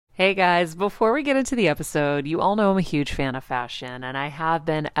Hey guys, before we get into the episode, you all know I'm a huge fan of fashion, and I have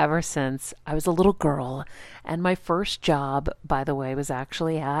been ever since I was a little girl. And my first job, by the way, was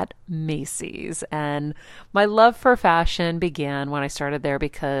actually at Macy's. And my love for fashion began when I started there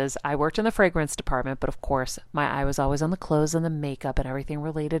because I worked in the fragrance department, but of course, my eye was always on the clothes and the makeup and everything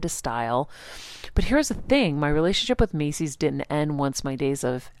related to style. But here's the thing, my relationship with Macy's didn't end once my days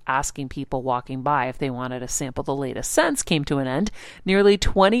of asking people walking by if they wanted to sample the latest scents came to an end. Nearly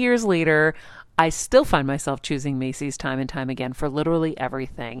 20 years later, I still find myself choosing Macy's time and time again for literally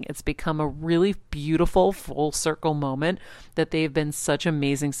everything. It's become a really beautiful full circle moment that they've been such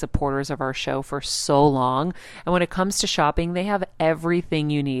amazing supporters of our show for so long. And when it comes to shopping, they have everything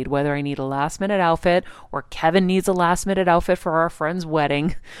you need, whether I need a last minute outfit or Kevin needs a last minute outfit for our friend's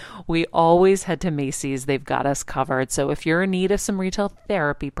wedding. We always head to Macy's. They've got us covered. So if you're in need of some retail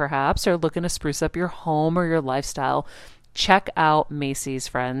therapy, perhaps, or looking to spruce up your home or your lifestyle, check out Macy's,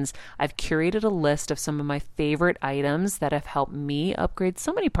 friends. I've curated a list of some of my favorite items that have helped me upgrade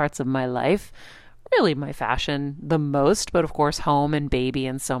so many parts of my life. Really my fashion the most, but of course home and baby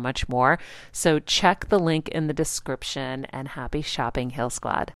and so much more. So check the link in the description and happy shopping, Heal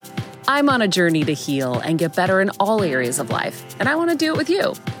Squad. I'm on a journey to heal and get better in all areas of life, and I want to do it with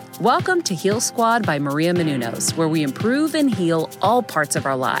you. Welcome to Heal Squad by Maria Menounos, where we improve and heal all parts of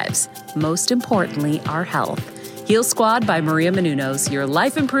our lives, most importantly, our health. Heal Squad by Maria Menounos, your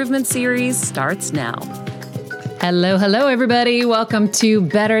life improvement series starts now. Hello, everybody. Welcome to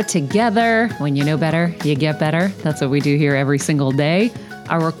Better Together. When you know better, you get better. That's what we do here every single day.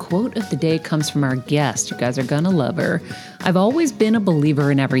 Our quote of the day comes from our guest. You guys are going to love her. I've always been a believer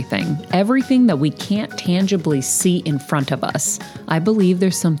in everything that we can't tangibly see in front of us. I believe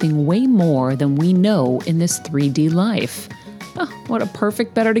there's something way more than we know in this 3D life. Oh, what a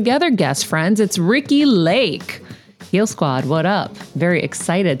perfect Better Together guest, friends. It's Ricki Lake. Heal Squad, what up? Very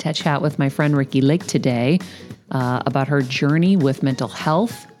excited to chat with my friend Ricki Lake today about her journey with mental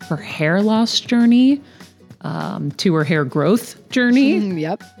health, her hair loss journey, to her hair growth journey,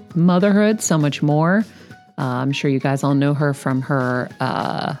 Yep. motherhood, so much more. I'm sure you guys all know her from her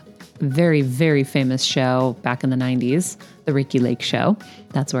very, very famous show back in the 90s, The Ricki Lake Show.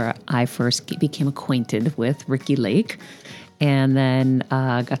 That's where I first became acquainted with Ricki Lake. And then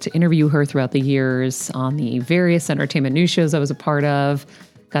got to interview her throughout the years on the various entertainment news shows I was a part of.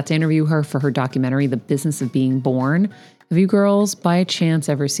 Got to interview her for her documentary, The Business of Being Born. Have you girls, by chance,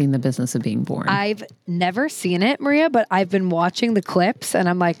 ever seen The Business of Being Born? I've never seen it, Maria, but I've been watching the clips and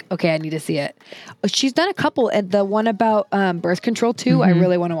I'm like, okay, I need to see it. She's done a couple. And the one about birth control too, I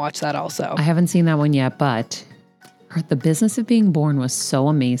really want to watch that also. I haven't seen that one yet, but The Business of Being Born was so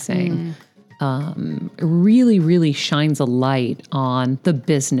amazing. Really, really shines a light on the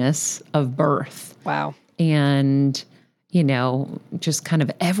business of birth. Wow. And, you know, just kind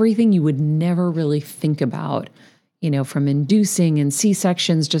of everything you would never really think about, you know, from inducing and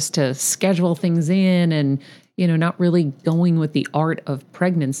C-sections just to schedule things in and, you know, not really going with the art of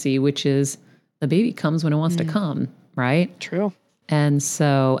pregnancy, which is the baby comes when it wants to come, right? True. And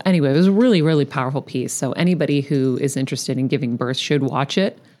so anyway, it was a really, really powerful piece. So anybody who is interested in giving birth should watch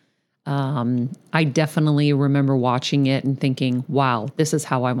it. I definitely remember watching it and thinking, wow, this is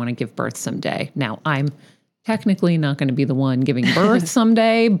how I want to give birth someday. Now, I'm technically not going to be the one giving birth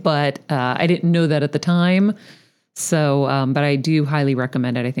someday, but I didn't know that at the time. So, but I do highly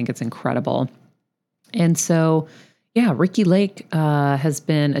recommend it. I think it's incredible. And so, yeah, Ricki Lake has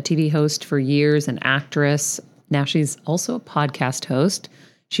been a TV host for years, an actress. Now she's also a podcast host.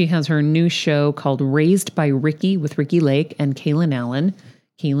 She has her new show called Raised by Ricki with Ricki Lake and Kaylin Allen.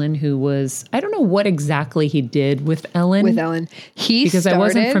 Kaylin, who was, I don't know what exactly he did with Ellen. Because I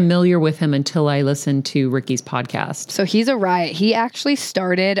wasn't familiar with him until I listened to Ricki's podcast. So he's a riot. He actually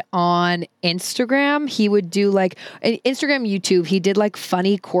started on Instagram. He would do like Instagram, YouTube. He did like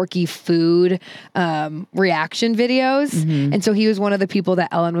funny, quirky food reaction videos. And so he was one of the people that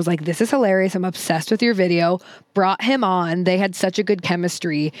Ellen was like, this is hilarious. I'm obsessed with your video. Brought him on. They had such a good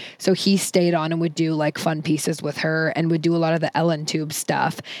chemistry. So he stayed on and would do like fun pieces with her and would do a lot of the Ellen Tube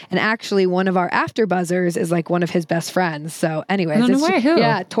stuff. And actually one of our after buzzers is like one of his best friends. So anyways, who?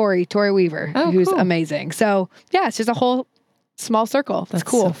 Yeah, Tori Weaver, who's amazing. So yeah, it's just a whole small circle. That's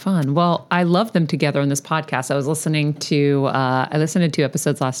cool. So fun. Well, I love them together in this podcast. I was listening to, I listened to 2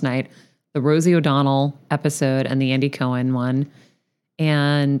 episodes last night, the Rosie O'Donnell episode and the Andy Cohen one.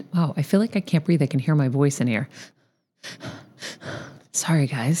 And wow, I feel like I can't breathe. I can hear my voice in here. Sorry,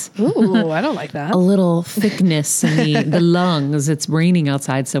 guys. Ooh, I don't like that. A little thickness in the lungs. It's raining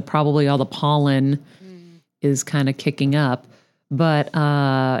outside, so probably all the pollen is kind of kicking up. But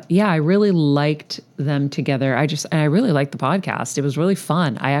yeah, I really liked them together. And I really liked the podcast. It was really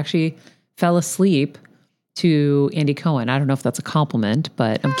fun. I actually fell asleep to Andy Cohen. I don't know if that's a compliment,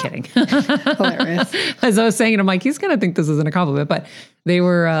 but I'm kidding. Hilarious. As I was saying, I'm like, he's going to think this isn't a compliment, but they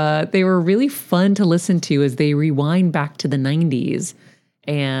were really fun to listen to as they rewind back to the 90s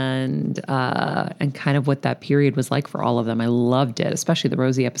and kind of what that period was like for all of them. I loved it, especially the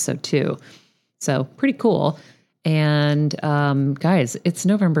Rosie episode too. So pretty cool. And guys, it's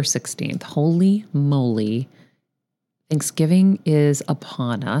November 16th. Holy moly. Thanksgiving is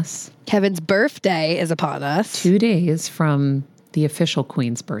upon us. Kevin's birthday is upon us. 2 days from the official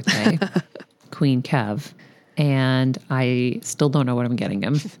Queen's birthday, Queen Kev. And I still don't know what I'm getting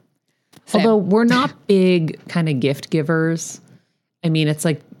him. Although we're not big kind of gift givers. I mean, it's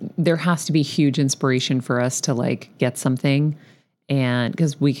like there has to be huge inspiration for us to like get something. And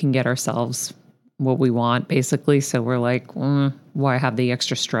because we can get ourselves what we want, basically. So we're like, why have the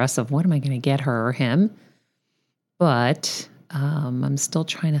extra stress of what am I going to get her or him? But I'm still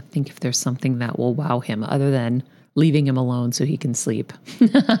trying to think if there's something that will wow him other than leaving him alone so he can sleep.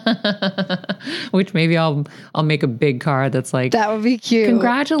 Which maybe I'll make a big card that's like, that would be cute.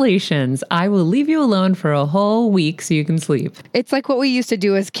 Congratulations. I will leave you alone for a whole week so you can sleep. It's like what we used to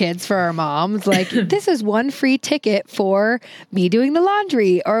do as kids for our moms. Like, this is one free ticket for me doing the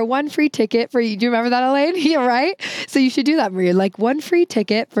laundry or one free ticket for you. Do you remember that, Elaine? Yeah, right? So you should do that, Maria. Like one free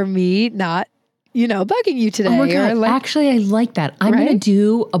ticket for me not bugging you today. Oh my God. Or like, actually, I like that. I'm going to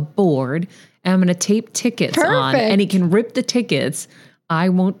do a board and I'm going to tape tickets on and he can rip the tickets. I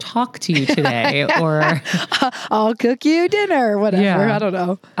won't talk to you today or I'll cook you dinner, whatever. Yeah. I don't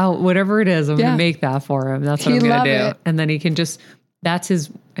know. Whatever it is, I'm going to make that for him. That's what I'm going to do. It. And then he can that's his,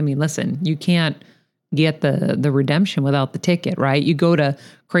 listen, you can't get the redemption without the ticket, right? You go to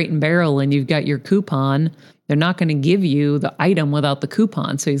Crate and Barrel and you've got your coupon. They're not going to give you the item without the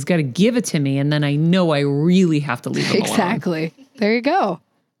coupon. So he's got to give it to me. And then I know I really have to leave him alone. Exactly. There you go.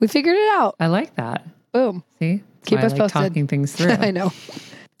 We figured it out. I like that. Boom. See? Keep us posted. Talking things through. I know.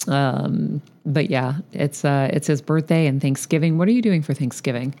 But yeah, it's his birthday and Thanksgiving. What are you doing for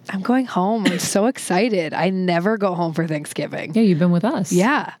Thanksgiving? I'm going home. I'm so excited. I never go home for Thanksgiving. Yeah, you've been with us.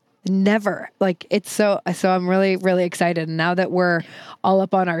 Yeah. Never. Like it's so I'm really, really excited. And now that we're all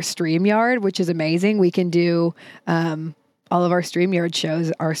up on our StreamYard, which is amazing, we can do all of our StreamYard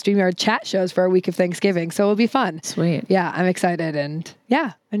shows, our StreamYard chat shows for our week of Thanksgiving. So it'll be fun. Sweet. Yeah, I'm excited. And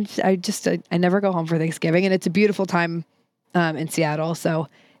yeah, and I never go home for Thanksgiving. And it's a beautiful time in Seattle. So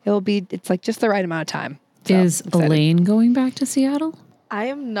it's like just the right amount of time. So is Elaine going back to Seattle? I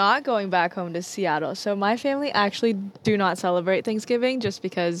am not going back home to Seattle. So my family actually do not celebrate Thanksgiving just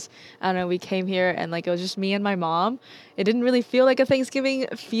because, I don't know, we came here and like it was just me and my mom. It didn't really feel like a Thanksgiving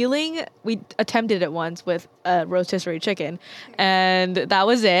feeling. We attempted it once with a rotisserie chicken and that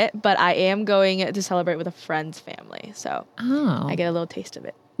was it. But I am going to celebrate with a friend's family. So I get a little taste of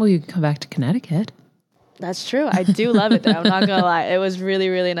it. Well, you can come back to Connecticut. That's true. I do love it though. I'm not going to lie. It was really,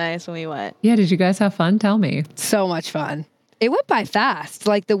 really nice when we went. Yeah. Did you guys have fun? Tell me. So much fun. It went by fast.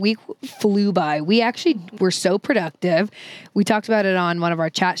 Like the week flew by. We actually were so productive. We talked about it on one of our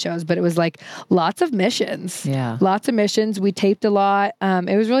chat shows, but it was like lots of missions. Yeah. Lots of missions. We taped a lot.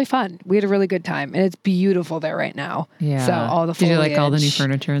 It was really fun. We had a really good time and it's beautiful there right now. Yeah. So all the foliage. Did you like all the new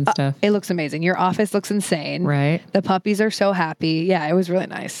furniture and stuff? It looks amazing. Your office looks insane. Right. The puppies are so happy. Yeah, it was really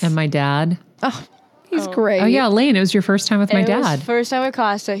nice. And my dad. Oh, he's great. Oh yeah, Elaine, it was your first time with my dad. Was first time with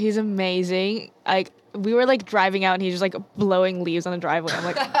Costa. He's amazing. Like we were like driving out and he's just like blowing leaves on the driveway. I'm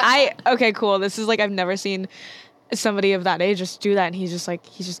like, okay, cool. This is like, I've never seen somebody of that age just do that. And he's just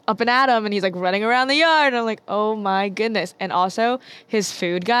up and at him and he's like running around the yard. And I'm like, oh my goodness. And also his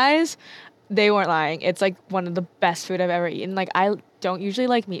food, guys, they weren't lying. It's like one of the best food I've ever eaten. Like I don't usually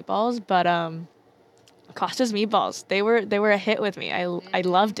like meatballs, but Costa's meatballs, they were a hit with me. I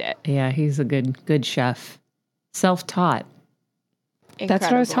loved it. Yeah, he's a good chef. Self-taught. Incredible.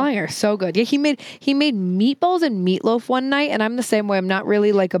 That's what I was telling her. So good. Yeah, he made meatballs and meatloaf one night, and I'm the same way. I'm not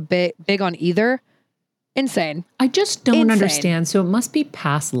really like a big on either. Insane. I just don't understand. So it must be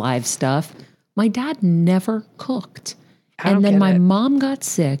past live stuff. My dad never cooked. And then my mom got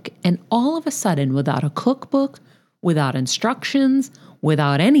sick, and all of a sudden, without a cookbook, without instructions,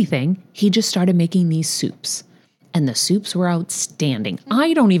 without anything, he just started making these soups. And the soups were outstanding.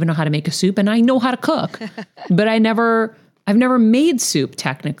 I don't even know how to make a soup, and I know how to cook. But I've never made soup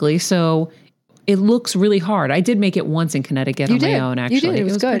technically, so it looks really hard. I did make it once in Connecticut on my own, actually. You did. It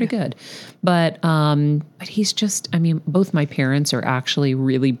was good. Pretty good. But he's just, both my parents are actually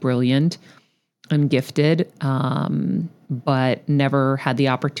really brilliant and gifted, but never had the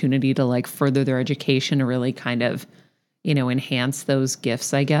opportunity to like further their education or really kind of enhance those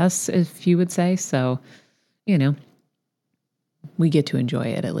gifts, I guess, if you would say. So, we get to enjoy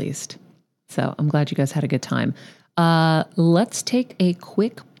it at least. So I'm glad you guys had a good time. Let's take a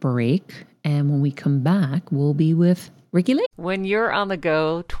quick break. And when we come back, we'll be with Ricki-Lee. When you're on the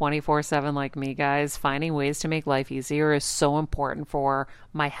go 24/7 like me, guys, finding ways to make life easier is so important for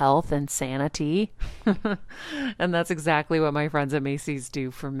my health and sanity. And that's exactly what my friends at Macy's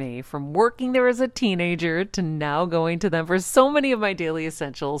do for me. From working there as a teenager to now going to them for so many of my daily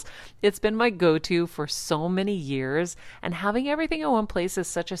essentials, it's been my go-to for so many years. And having everything in one place is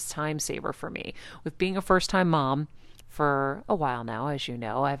such a time saver for me. With being a first-time mom, for a while now, as you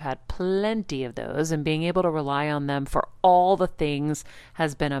know, I've had plenty of those, and being able to rely on them for all the things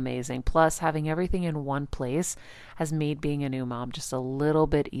has been amazing. Plus, having everything in one place has made being a new mom just a little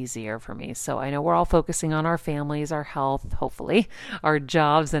bit easier for me. So I know we're all focusing on our families, our health, hopefully, our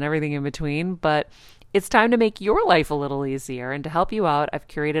jobs, and everything in between, but it's time to make your life a little easier. And to help you out, I've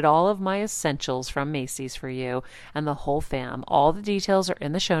curated all of my essentials from Macy's for you and the whole fam. All the details are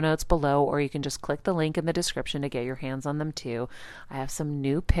in the show notes below, or you can just click the link in the description to get your hands on them too. I have some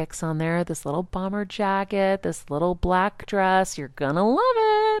new picks on there. This little bomber jacket, this little black dress. You're gonna love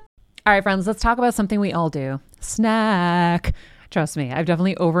it. All right, friends, let's talk about something we all do. Snack. Trust me, I've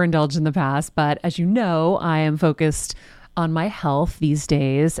definitely overindulged in the past, but as you know, I am focused on my health these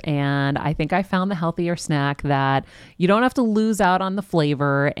days, and I think I found the healthier snack that you don't have to lose out on the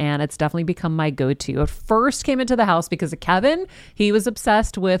flavor, and it's definitely become my go-to. It first came into the house because of Kevin. He was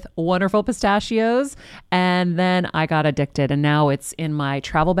obsessed with Wonderful Pistachios, and then I got addicted, and now it's in my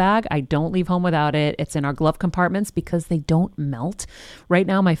travel bag. I don't leave home without it. It's in our glove compartments because they don't melt. Right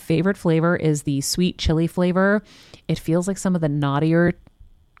now, my favorite flavor is the sweet chili flavor. It feels like some of the naughtier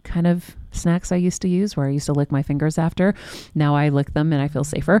kind of snacks I used to use, where I used to lick my fingers after. Now I lick them and I feel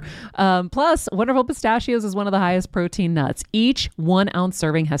safer. Plus, Wonderful Pistachios is one of the highest protein nuts. Each 1 ounce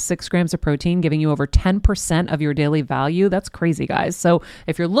serving has 6 grams of protein, giving you over 10% of your daily value. That's crazy, guys. So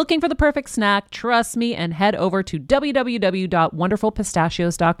if you're looking for the perfect snack, trust me and head over to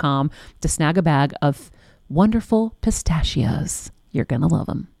www.wonderfulpistachios.com to snag a bag of Wonderful Pistachios. You're going to love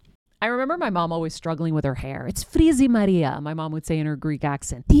them. I remember my mom always struggling with her hair. It's Frizi Maria, my mom would say in her Greek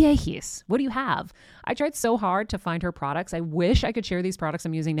accent. Diehis, what do you have? I tried so hard to find her products. I wish I could share these products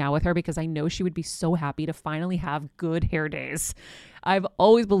I'm using now with her because I know she would be so happy to finally have good hair days. I've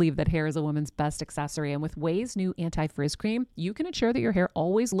always believed that hair is a woman's best accessory, and with Ouai's new anti-frizz cream, you can ensure that your hair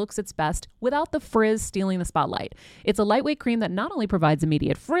always looks its best without the frizz stealing the spotlight. It's a lightweight cream that not only provides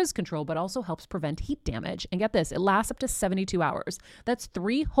immediate frizz control, but also helps prevent heat damage. And get this, it lasts up to 72 hours. That's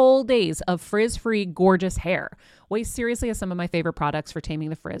 3 whole days of frizz-free, gorgeous hair. Ouai seriously has some of my favorite products for taming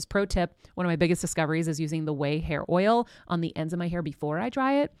the frizz. Pro tip, one of my biggest discoveries is using the Ouai hair oil on the ends of my hair before I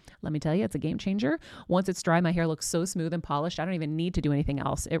dry it. Let me tell you, it's a game changer. Once it's dry, my hair looks so smooth and polished, I don't even need to do anything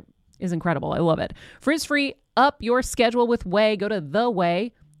else. It is incredible. I love it. Frizz-free, up your schedule with Ouai. Go to the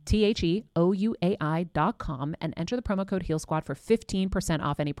Ouai, THEOUAI.com, and enter the promo code HEALSQUAD for 15%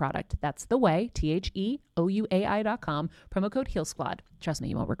 off any product. That's the Ouai, THEOUAI.com, promo code HEALSQUAD. Trust me,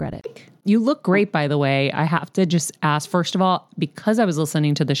 you won't regret it. You look great, by the way. I have to just ask, first of all, because I was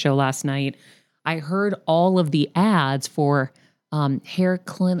listening to the show last night, I heard all of the ads for hair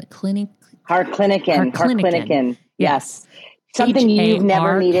clinic. Harklinickin. Yes. Something you've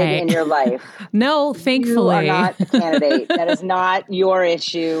never needed in your life. No, thankfully. You are not a candidate. That is not your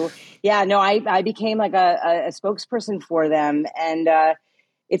issue. Yeah, no, I became like a spokesperson for them. And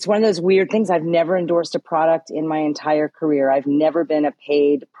it's one of those weird things. I've never endorsed a product in my entire career. I've never been a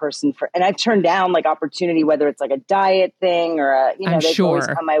paid person and I've turned down like opportunity, whether it's like a diet thing or they've always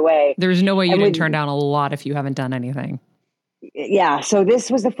come my way. There's no way you didn't turn down a lot if you haven't done anything. Yeah. So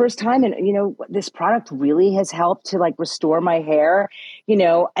this was the first time. And, this product really has helped to like restore my hair,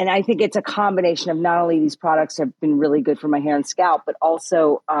 and I think it's a combination of not only these products have been really good for my hair and scalp, but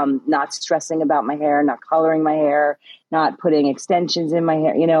also not stressing about my hair, not coloring my hair, not putting extensions in my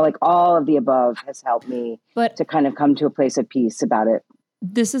hair, like all of the above has helped me to kind of come to a place of peace about it.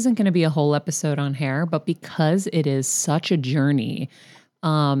 This isn't going to be a whole episode on hair, but because it is such a journey,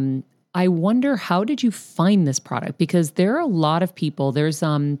 I wonder, how did you find this product? Because there are a lot of people. There's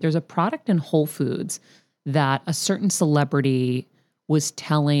a product in Whole Foods that a certain celebrity was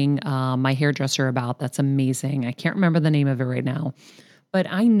telling my hairdresser about. That's amazing. I can't remember the name of it right now. But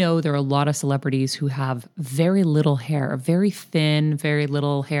I know there are a lot of celebrities who have very little hair, very thin, very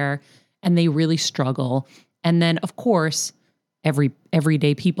little hair, and they really struggle. And then, of course,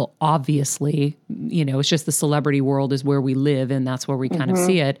 everyday people, obviously, it's just the celebrity world is where we live, and that's where we kind of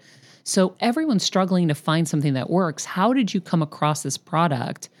see it. So everyone's struggling to find something that works. How did you come across this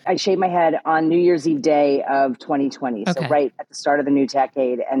product? I shaved my head on New Year's Eve day of 2020. Okay. So right at the start of the new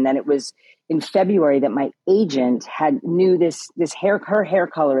decade. And then it was in February that my agent knew her hair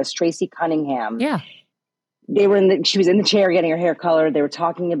colorist, Tracy Cunningham. Yeah. She was in the chair getting her hair colored. They were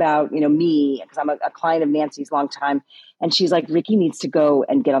talking about, me, because I'm a client of Nancy's long time. And she's like, Ricky needs to go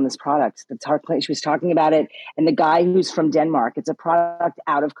and get on this product. That's our client. She was talking about it. And the guy who's from Denmark, it's a product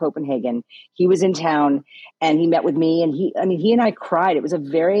out of Copenhagen. He was in town and he met with me and he and I cried. It was a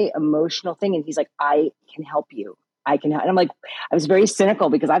very emotional thing. And he's like, I can help you. And I'm like, I was very cynical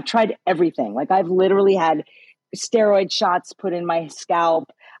because I've tried everything. Like I've literally had steroid shots put in my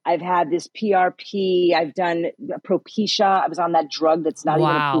scalp. I've had this PRP. I've done Propecia. I was on that drug that's not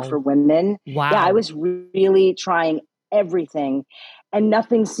even approved for women. Wow. Yeah, I was really trying everything and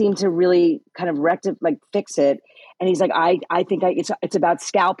nothing seemed to really kind of fix it. And he's like, I think it's about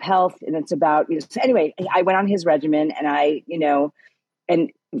scalp health and it's about, so anyway, I went on his regimen and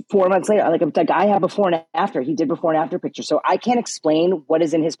and 4 months later, like I have before and after. He did before and after pictures. So I can't explain what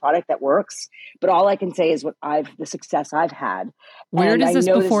is in his product that works, but all I can say is the success I've had. Where and does this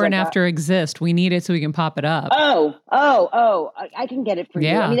before and like after exist? We need it so we can pop it up. I can get it for you.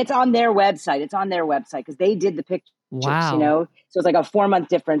 Yeah. I mean, it's on their website. It's on their website because they did the pictures, Wow. So it's like a 4-month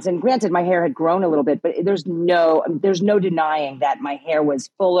difference. And granted, my hair had grown a little bit, but there's no denying that my hair was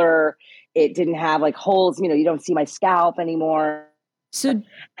fuller. It didn't have like holes. You don't see my scalp anymore. So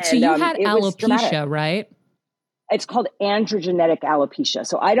you had alopecia, right? It's called androgenetic alopecia.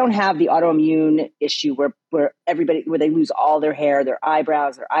 So I don't have the autoimmune issue where they lose all their hair, their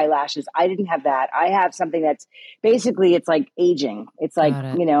eyebrows, their eyelashes. I didn't have that. I have something that's basically, it's like aging. It's like,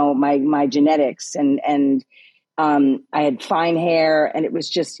 my genetics and I had fine hair and it was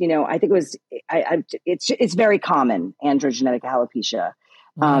just, I think it was, it's very common, androgenetic alopecia.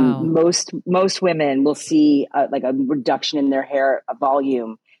 Wow. Most women will see like a reduction in their hair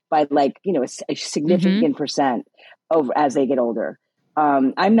volume by a significant percent over as they get older.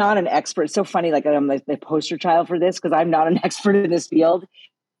 I'm not an expert. It's so funny. Like I'm like the poster child for this because I'm not an expert in this field,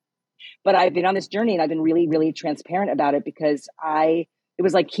 but I've been on this journey and I've been really, really transparent about it because it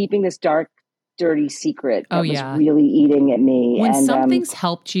was like keeping this dark, dirty secret that was really eating at me. When something's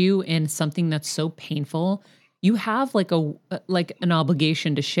helped you in something that's so painful, you have like an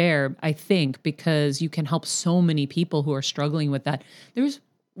obligation to share, I think, because you can help so many people who are struggling with that. There's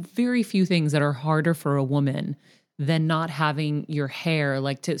very few things that are harder for a woman than not having your hair,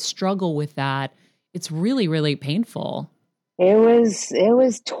 like to struggle with that. It's really, really painful. It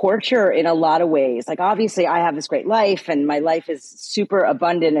was torture in a lot of ways. Like obviously I have this great life and my life is super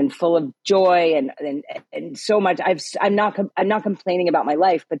abundant and full of joy and so much. I'm not complaining about my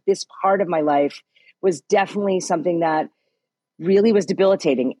life, but this part of my life was definitely something that really was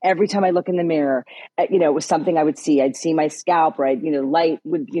debilitating. Every time I look in the mirror, it was something I would see. I'd see my scalp, right? Light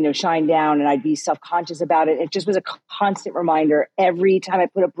would, shine down and I'd be self-conscious about it. It just was a constant reminder every time I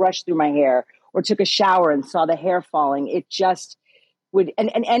put a brush through my hair or took a shower and saw the hair falling. It just would,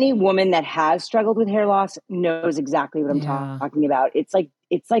 and any woman that has struggled with hair loss knows exactly what I'm talking about. It's like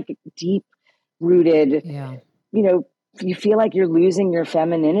deep rooted, you feel like you're losing your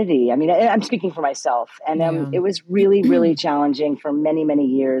femininity. I mean, I'm speaking for myself and it was really, really challenging for many, many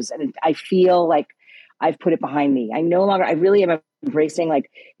years. And I feel like I've put it behind me. I really am embracing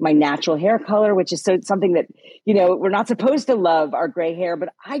like my natural hair color, which is something that, we're not supposed to love our gray hair,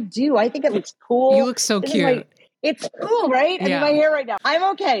 but I do. I think it looks cool. You look so cute. It's cool, right? I mean, my hair right now,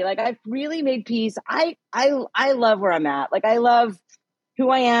 I'm okay. Like I've really made peace. I love where I'm at. Like I love who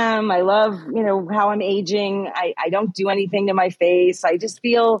I am. I love, how I'm aging. I don't do anything to my face. I just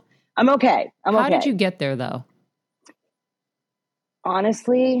feel I'm okay. How did you get there though?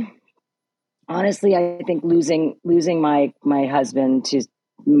 Honestly, I think losing my husband to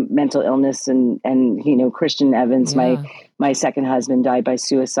mental illness and Christian Evans, my second husband, died by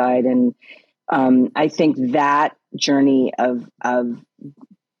suicide. And I think that journey of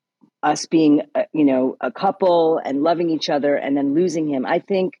us being, a couple and loving each other and then losing him, I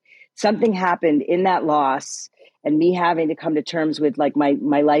think something happened in that loss and me having to come to terms with like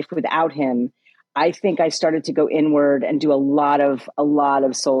my life without him. I think I started to go inward and do a lot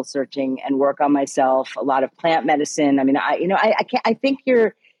of soul searching and work on myself, a lot of plant medicine. I mean, I think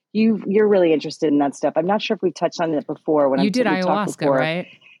you're really interested in that stuff. I'm not sure if we touched on it before when you did ayahuasca, right?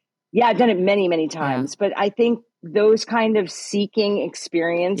 Yeah, I've done it many, many times, but I think those kind of seeking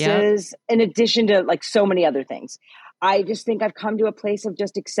experiences, in addition to like so many other things, I just think I've come to a place of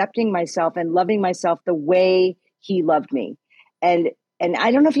just accepting myself and loving myself the way he loved me. And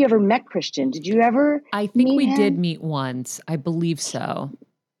I don't know if you ever met Christian. Did you ever? I think we did meet once. I believe so.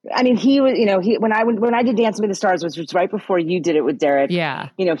 I mean, he was, when I did Dancing with the Stars, which was right before you did it with Derek. Yeah.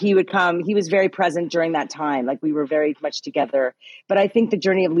 He would come, he was very present during that time. Like we were very much together, but I think the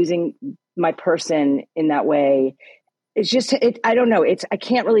journey of losing my person in that way, it's just, I don't know. I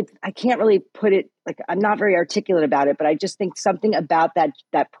can't really put it, like, I'm not very articulate about it, but I just think something about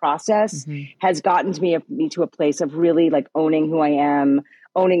that process has gotten me to a place of really like owning who I am,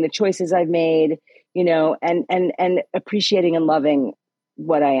 owning the choices I've made, and appreciating and loving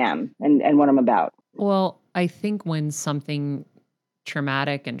what I am and what I'm about. Well, I think when something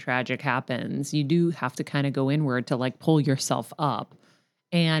traumatic and tragic happens, you do have to kind of go inward to like pull yourself up.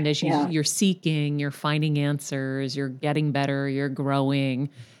 And as you're seeking, you're finding answers, you're getting better, you're growing.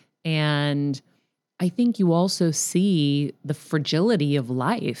 And I think you also see the fragility of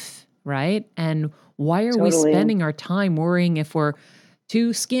life, right? And why are we spending our time worrying if we're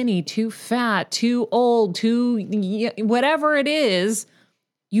too skinny, too fat, too old, whatever it is?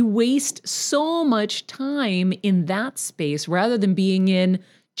 You waste so much time in that space rather than being in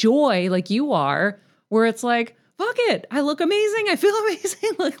joy like you are, where it's like, fuck it, I look amazing, I feel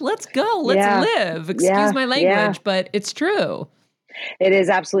amazing, like, let's go, let's live. Excuse my language, but it's true. It is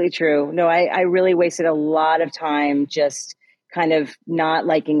absolutely true. No, I really wasted a lot of time just kind of not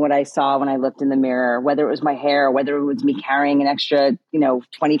liking what I saw when I looked in the mirror, whether it was my hair, whether it was me carrying an extra,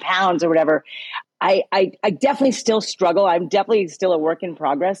 20 pounds or whatever. I definitely still struggle. I'm definitely still a work in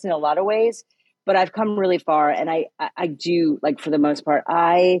progress in a lot of ways, but I've come really far. And I do, like, for the most part,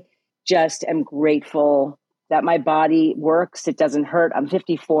 I just am grateful that my body works. It doesn't hurt. I'm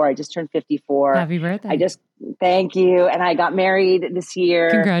 54. I just turned 54. Happy birthday. Thank you. And I got married this year.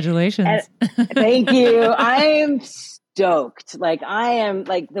 Congratulations. Thank you. I'm stoked. Like, I am,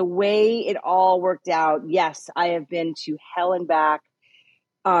 like, the way it all worked out. Yes, I have been to hell and back.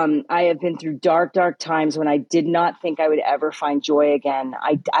 I have been through dark, dark times when I did not think I would ever find joy again.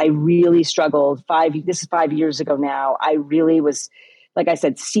 I really struggled. This is 5 years ago now. I really was, like I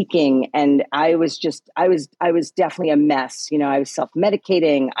said, seeking, and I was definitely a mess. I was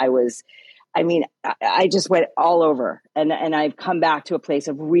self-medicating. I just went all over, and I've come back to a place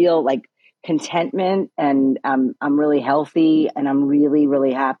of real, like, contentment, and I'm really healthy, and I'm really,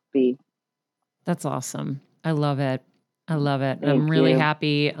 really happy. That's awesome. I love it. I'm really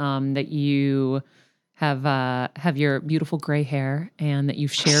happy that you have your beautiful gray hair and that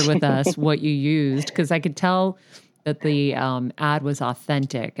you've shared with us what you used, because I could tell that the ad was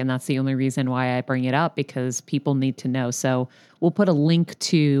authentic, and that's the only reason why I bring it up, because people need to know. So we'll put a link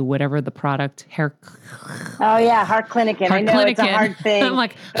to whatever the product hair. Oh yeah, Heart Clinic. I know it's a hard thing. I'm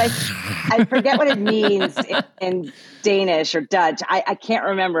like, but I forget what it means in Danish or Dutch. I can't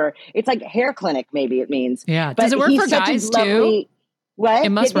remember. It's like hair clinic, maybe it means. Yeah. Does it work for guys too? What? It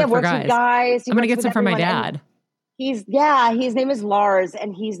must work for guys. I'm gonna get some for my dad. His name is Lars,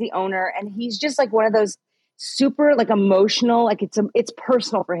 and he's the owner, and he's just like one of those super, like, emotional, like, it's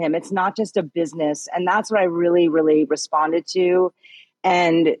personal for him. It's not just a business. And that's what I really, really responded to.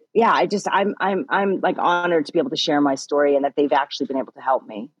 And yeah, I'm like honored to be able to share my story, and that they've actually been able to help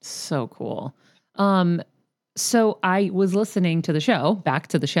me. So cool. So I was listening to the show, back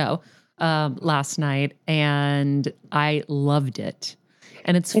to the show, last night, and I loved it.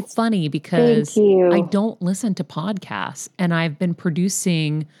 And it's funny because I don't listen to podcasts, and I've been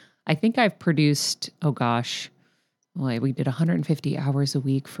producing, I think I've produced, we did 150 hours a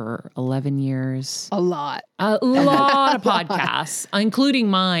week for 11 years. A lot of podcasts, including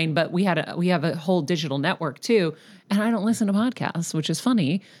mine, but we have a whole digital network too. And I don't listen to podcasts, which is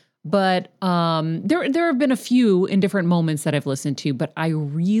funny. But there have been a few in different moments that I've listened to, but I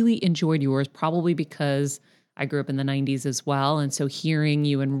really enjoyed yours, probably because I grew up in the 90s as well. And so hearing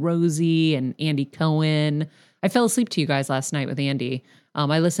you and Rosie and Andy Cohen, I fell asleep to you guys last night with Andy.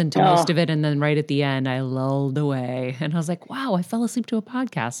 I listened to most of it, and then right at the end, I lulled away. And I was like, wow, I fell asleep to a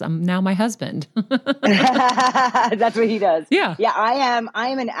podcast. I'm now my husband. That's what he does. Yeah. Yeah, I am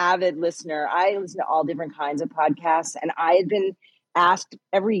an avid listener. I listen to all different kinds of podcasts, and I had been asked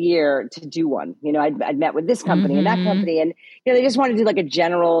every year to do one. I'd met with this company and that company, and they just wanted to do like a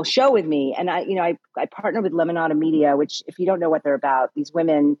general show with me. And I partnered with Lemonada Media, which, if you don't know what they're about, these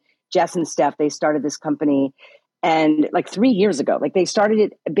women, Jess and Steph, they started this company. And like 3 years ago, like, they started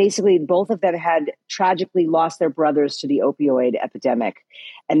it, basically both of them had tragically lost their brothers to the opioid epidemic.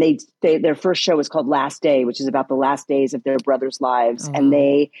 And their first show was called Last Day, which is about the last days of their brothers' lives. Oh. And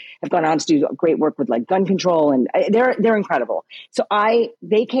they have gone on to do great work with, like, gun control, and they're incredible. So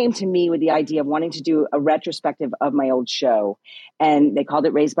they came to me with the idea of wanting to do a retrospective of my old show. And they called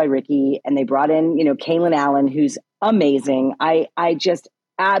it Raised by Ricky, and they brought in, Kaylin Allen, who's amazing. I just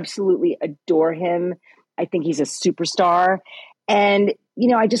absolutely adore him. I think he's a superstar. And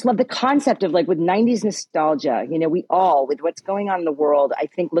I just love the concept of like with 90s nostalgia, we all, with what's going on in the world, I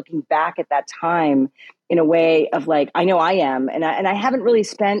think looking back at that time in a way of like, I know I am. And I haven't really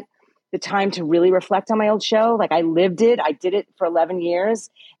spent the time to really reflect on my old show. Like I lived it. I did it for 11 years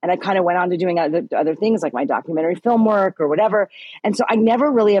and I kind of went on to doing other things like my documentary film work or whatever. And so I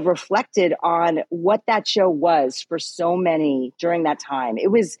never really have reflected on what that show was for so many during that time. It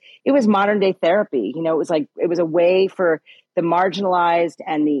was modern day therapy. It was a way for the marginalized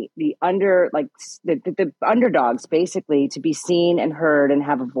and the underdogs basically to be seen and heard and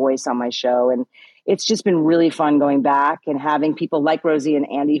have a voice on my show. And it's just been really fun going back and having people like Rosie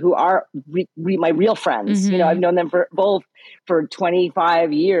and Andy, who are my real friends. Mm-hmm. I've known them for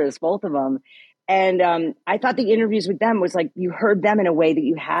 25 years, both of them. And I thought the interviews with them was like, you heard them in a way that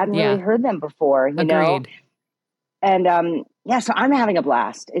you hadn't really heard them before, Agreed. And so I'm having a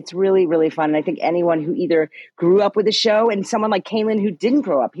blast. It's really, really fun. And I think anyone who either grew up with the show and someone like Kalen who didn't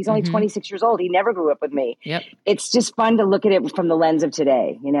grow up, he's only 26 years old. He never grew up with me. Yep. It's just fun to look at it from the lens of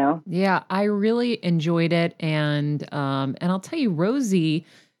today, Yeah, I really enjoyed it. And I'll tell you, Rosie,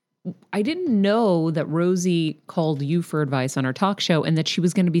 I didn't know that Rosie called you for advice on her talk show and that she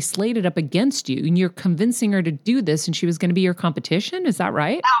was going to be slated up against you and you're convincing her to do this and she was going to be your competition. Is that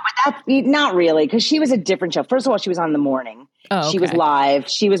right? No, but that's not really, because she was a different show. First of all, she was on in the morning. Oh, okay. She was live.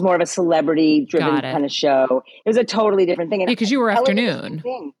 She was more of a celebrity driven kind of show. It was a totally different thing. Yeah, because you were afternoon.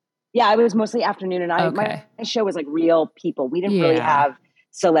 Yeah, it was mostly afternoon. And my show was like real people. We didn't really have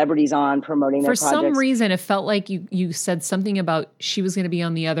celebrities on promoting their projects. For some reason, it felt like you said something about she was going to be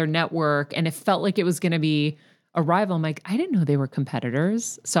on the other network and it felt like it was going to be a rival. I'm like, I didn't know they were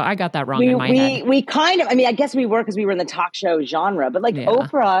competitors. So I got that wrong in my head. We kind of, I guess we were because we were in the talk show genre, but like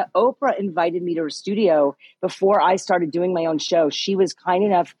Oprah invited me to her studio before I started doing my own show. She was kind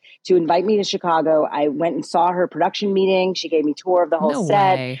enough to invite me to Chicago. I went and saw her production meeting. She gave me a tour of the whole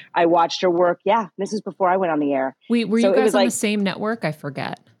set. Way. I watched her work. Yeah. This is before I went on the air. Were you guys on the same network? I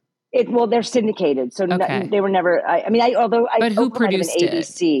forget. They're syndicated. So they were never, but who Oprah produced it?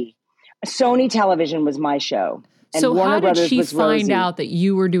 ABC. Sony Television was my show. And so Warner how did Brothers she was find Rosie. out that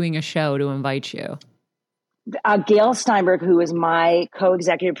you were doing a show to invite you? Gail Steinberg, who was my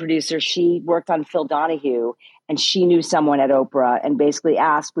co-executive producer, she worked on Phil Donahue, and she knew someone at Oprah and basically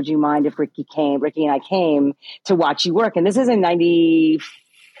asked, would you mind if Ricky and I came to watch you work? And this is in 93.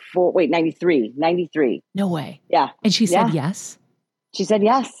 No way. Yeah. And she said yes? She said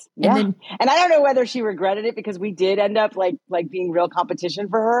yes. Yeah. And I don't know whether she regretted it because we did end up like being real competition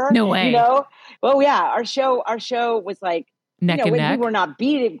for her. No way. Well, yeah, our show was like neck and neck. We were not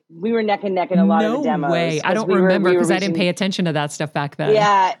beating. We were neck and neck in a lot of the demos. No way. I don't remember because I didn't pay attention to that stuff back then.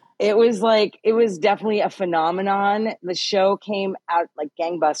 Yeah. It was definitely a phenomenon. The show came out like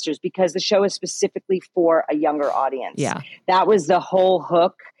gangbusters because the show is specifically for a younger audience. Yeah. That was the whole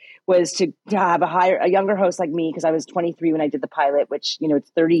hook. Was to have a younger host like me, because I was 23 when I did the pilot, which,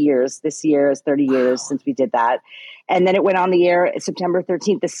 it's 30 years. This year is 30 years since we did that. And then it went on the air September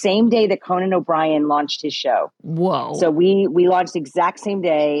 13th, the same day that Conan O'Brien launched his show. Whoa. So we launched the exact same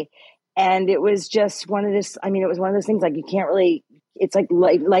day. And it was just it was one of those things like you can't really, it's like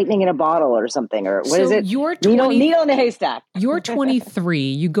lightning in a bottle or something, or what is it? You're needle in a haystack. You're 23,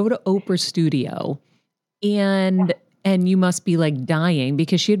 you go to Oprah's studio and you must be like dying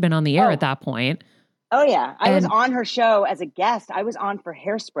because she had been on the air at that point. Oh yeah. I was on her show as a guest. I was on for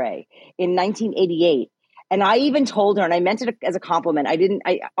Hairspray in 1988. And I even told her, and I meant it as a compliment.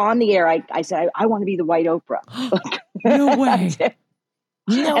 On the air, I said, I want to be the white Oprah. No way.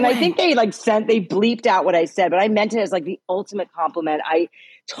 I think they they bleeped out what I said, but I meant it as like the ultimate compliment. I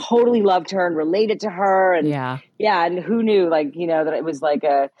totally loved her and related to her. And and who knew that it was like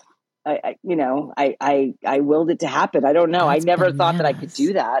I willed it to happen. I don't know. That's I never bananas. thought that I could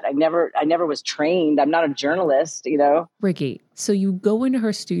do that. I never was trained. I'm not a journalist, Ricky, so you go into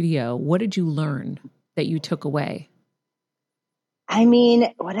her studio. What did you learn that you took away? What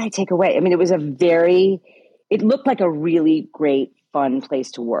did I take away? It looked like a really great, fun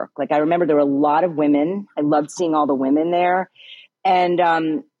place to work. Like I remember there were a lot of women. I loved seeing all the women there.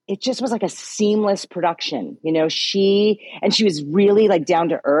 And, it just was like a seamless production, she was really like down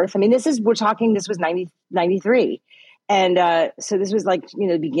to earth. This was 93. And, so this was like,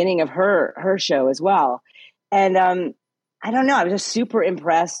 the beginning of her show as well. And, I don't know. I was just super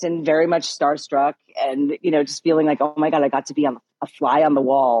impressed and very much starstruck and, just feeling like, oh my God, I got to be a fly on the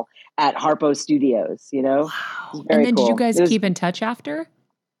wall at Harpo Studios, Wow. And then cool. Did you guys keep in touch after?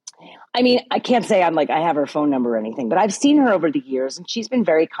 I can't say I have her phone number or anything, but I've seen her over the years and she's been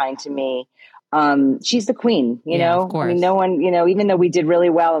very kind to me. She's the queen, Of course. no one, even though we did really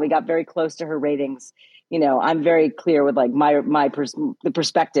well and we got very close to her ratings, I'm very clear with like the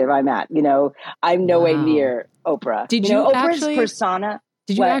perspective I'm at. I'm no way Wow. near Oprah. Did you Oprah's actually- persona.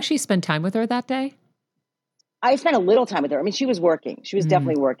 Did you actually spend time with her that day? I spent a little time with her. I mean, she was working. She was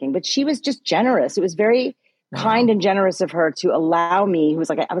definitely working, but she was just generous. It was very kind and generous of her to allow me, who was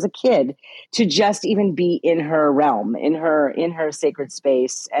like, I was a kid, to just even be in her realm, in her sacred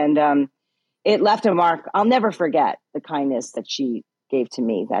space. And it left a mark. I'll never forget the kindness that she gave to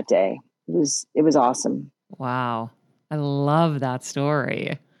me that day. It was awesome. Wow. I love that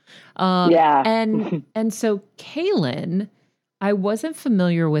story. Yeah. And so Kaylin, I wasn't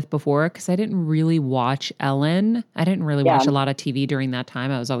familiar with before because I didn't really watch Ellen. I didn't really watch a lot of TV during that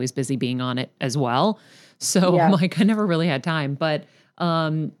time. I was always busy being on it as well. So like I never really had time. But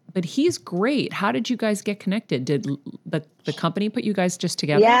he's great. How did you guys get connected? Did the company put you guys just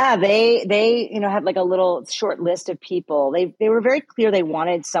together? Yeah, they had like a little short list of people. They were very clear they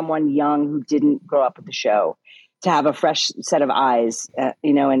wanted someone young who didn't grow up with the show to have a fresh set of eyes,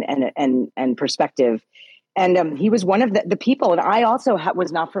 and perspective. And he was one of the people. And I also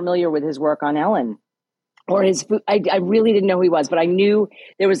was not familiar with his work on Ellen or his food. I really didn't know who he was, but I knew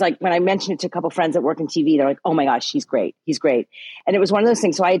there was like, when I mentioned it to a couple of friends that work in TV, they're like, oh my gosh, he's great. He's great. And it was one of those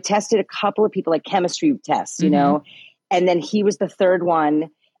things. So I had tested a couple of people, like chemistry tests, and then he was the third one.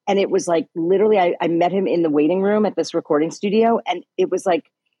 And it was like, literally, I met him in the waiting room at this recording studio. And it was like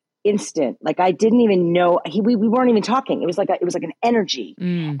instant. Like I didn't even know we weren't even talking. It was like an energy.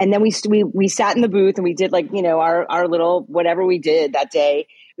 And then we sat in the booth and we did like, our little, whatever we did that day.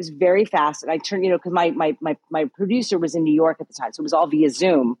 It was very fast. And I turned, because my producer was in New York at the time. So it was all via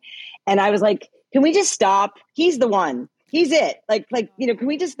Zoom. And I was like, can we just stop? He's the one. He's it. Like, can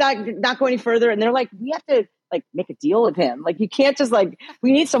we just not go any further? And they're like, we have to like make a deal with him. Like, you can't just like,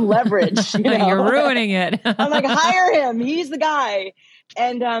 we need some leverage. You're ruining it. I'm like, hire him. He's the guy.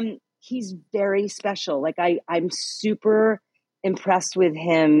 And he's very special. Like I'm super impressed with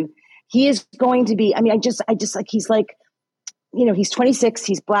him. He is going to be, I mean, I just like, he's like, he's 26,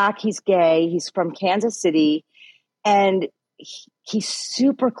 he's Black, he's gay, he's from Kansas City, and he's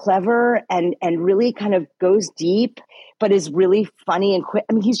super clever and really kind of goes deep, but is really funny and quick.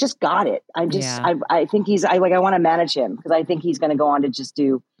 I mean, he's just got it. I think I want to manage him because I think he's going to go on to just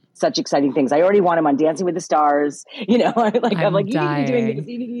do such exciting things. I already want him on Dancing with the Stars. I'm like, you need to be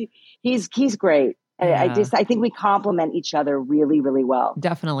doing this. He's great. Yeah. I think we complement each other really, really well.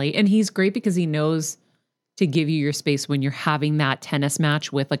 Definitely. And he's great because he knows to give you your space when you're having that tennis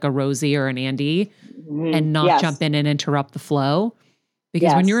match with like a Rosie or an Andy and not jump in and interrupt the flow.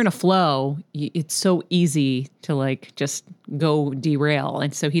 Because when you're in a flow, it's so easy to like just go derail.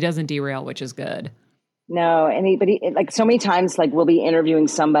 And so he doesn't derail, which is good. No, like so many times, like we'll be interviewing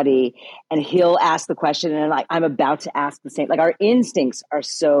somebody and he'll ask the question and like, I'm about to ask the same, like our instincts are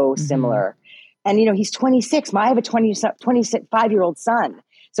so similar. And, he's 26. I have a 25-year-old son.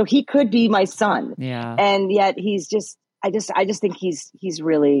 So he could be my son. Yeah. And yet he's just, I just think he's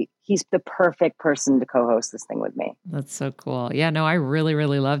the perfect person to co-host this thing with me. That's so cool. Yeah, no, I really,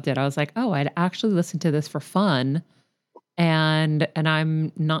 really loved it. I was like, oh, I'd actually listen to this for fun. And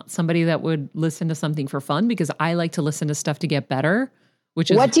I'm not somebody that would listen to something for fun because I like to listen to stuff to get better,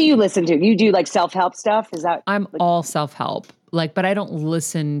 which is. What do you listen to? You do like self-help stuff? Is that? I'm all self-help, but I don't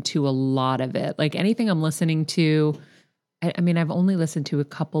listen to a lot of it. Like anything I'm listening to, I mean, I've only listened to a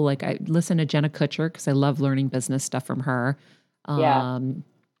couple, like I listen to Jenna Kutcher because I love learning business stuff from her.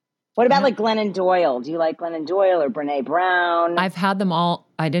 What about like Glennon Doyle? Do you like Glennon Doyle or Brene Brown? I've had them all.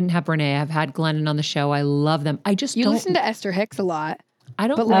 I didn't have Brene. I've had Glennon on the show. I love them. I just don't listen to Esther Hicks a lot. I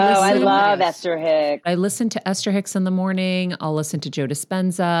don't. I love Esther Hicks. I listen to Esther Hicks in the morning. I'll listen to Joe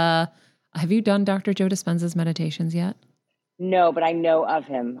Dispenza. Have you done Dr. Joe Dispenza's meditations yet? No, but I know of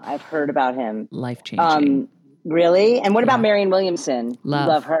him. I've heard about him. Life changing. Really? And what about Marianne Williamson?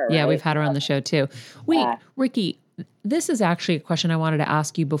 Love her. Yeah, right? We've had her on the show too. Wait, Ricky, this is actually a question I wanted to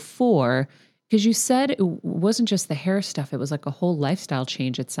ask you before, because you said it wasn't just the hair stuff. It was like a whole lifestyle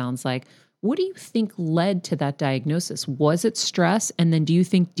change, it sounds like. What do you think led to that diagnosis? Was it stress? And then do you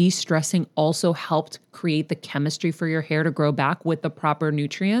think de-stressing also helped create the chemistry for your hair to grow back with the proper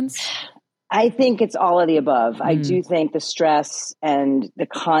nutrients? I think it's all of the above. I do think the stress and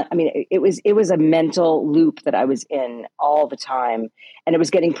it was a mental loop that I was in all the time, and it was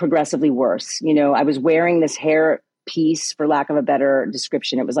getting progressively worse. I was wearing this hair piece, for lack of a better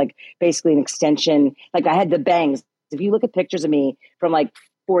description. It was like basically an extension. Like I had the bangs. If you look at pictures of me from like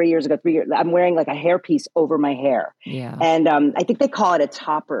 4 years ago, 3 years, I'm wearing like a hairpiece over my hair. Yeah. And I think they call it a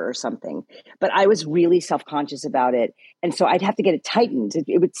topper or something, but I was really self-conscious about it. And so I'd have to get it tightened.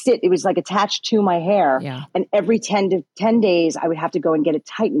 It would sit, it was like attached to my hair. Yeah. And every 10 days, I would have to go and get it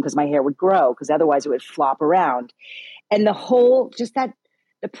tightened because my hair would grow, because otherwise it would flop around. And the whole, just that,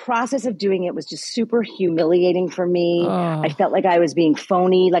 the process of doing it was just super humiliating for me. Oh. I felt like I was being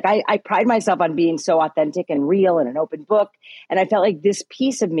phony. Like I pride myself on being so authentic and real and an open book. And I felt like this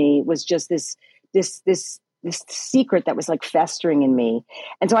piece of me was just this secret that was like festering in me.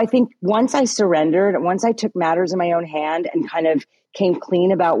 And so I think once I surrendered, once I took matters in my own hand and kind of came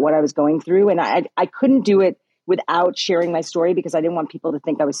clean about what I was going through, and I couldn't do it without sharing my story, because I didn't want people to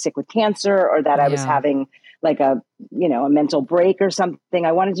think I was sick with cancer or that I was having like a mental break or something.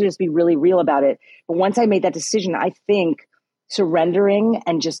 I wanted to just be really real about it. But once I made that decision, I think surrendering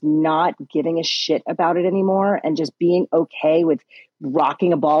and just not giving a shit about it anymore and just being okay with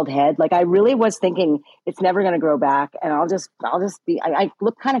rocking a bald head. Like I really was thinking it's never going to grow back, and I'll just be, I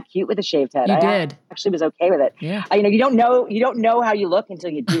look kind of cute with a shaved head. You I did. actually was okay with it. Yeah. You don't know how you look until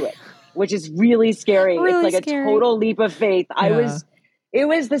you do it, which is really scary. Really it's like scary. a total leap of faith. It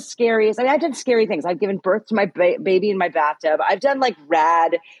was the scariest. I mean, I've done scary things. I've given birth to my baby in my bathtub. I've done like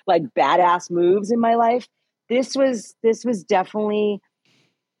rad, like badass moves in my life. This was definitely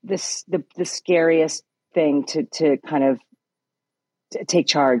the scariest thing to kind of take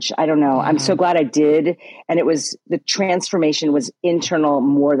charge. I don't know. I'm so glad I did. And the transformation was internal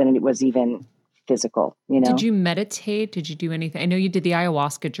more than it was even physical, Did you meditate? Did you do anything? I know you did the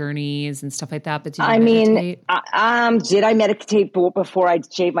ayahuasca journeys and stuff like that, but did you meditate? Did I meditate before I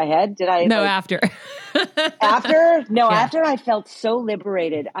shaved my head? Did I? No, after. After? No, after I felt so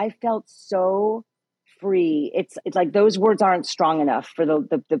liberated. I felt so free. It's like those words aren't strong enough for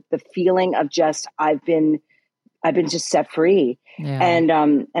the feeling of just, I've been just set free. Yeah. And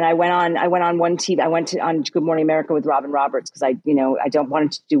I went on one TV. I went on Good Morning America with Robin Roberts, because I don't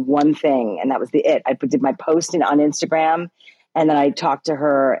want to do one thing. And that was it. I did my post on Instagram, and then I talked to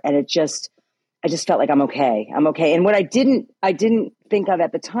her, and I just felt like I'm okay. I'm okay. And what I didn't think of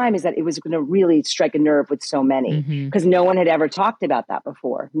at the time is that it was going to really strike a nerve with so many, because no one had ever talked about that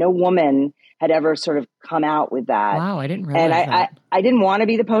before. No woman had ever sort of come out with that. Wow, I didn't realize that. I didn't want to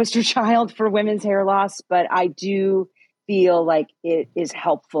be the poster child for women's hair loss, but I do feel like it is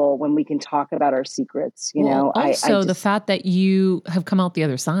helpful when we can talk about our secrets. Also, the fact that you have come out the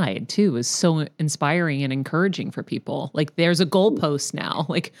other side too is so inspiring and encouraging for people. Like there's a goalpost now.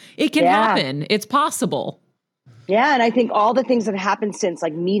 Like it can happen. It's possible. Yeah, and I think all the things that happened since,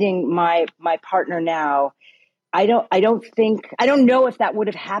 like meeting my partner now, I don't know if that would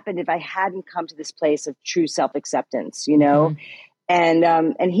have happened if I hadn't come to this place of true self-acceptance, And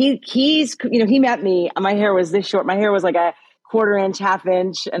he's he met me. My hair was this short. My hair was like a 1/4 inch, 1/2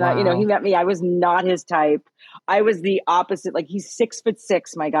 inch. And he met me. I was not his type. I was the opposite. Like he's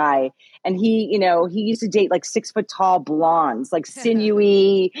 6'6", my guy. And he used to date like 6 foot tall blondes, like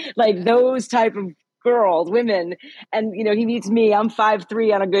sinewy, like those type of women. And, he meets me. I'm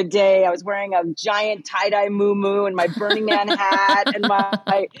 5'3" on a good day. I was wearing a giant tie-dye moo-moo and my Burning Man hat and my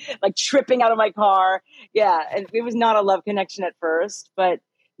like tripping out of my car. Yeah. And it was not a love connection at first, but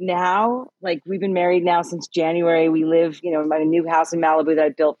now, like we've been married now since January. We live, in my new house in Malibu that I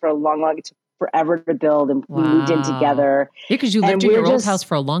built for it took forever to build, and we moved in together. Yeah. Cause you lived in your old house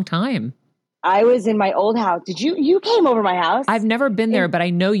for a long time. I was in my old house. You came over my house? I've never been there, but I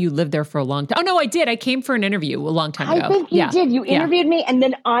know you lived there for a long time. Oh no, I did. I came for an interview a long time ago. I think you did. You interviewed me. And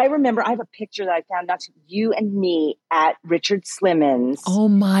then I remember I have a picture that I found you and me at Richard Slimmons. Oh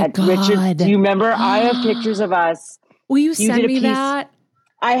my God. Do you remember? I have pictures of us. Will you send me that?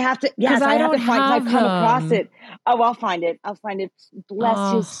 I have to, yes, I have to find, I've come across it. Oh, I'll find it.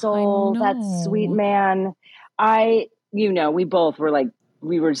 Bless his soul. That sweet man. We both were like,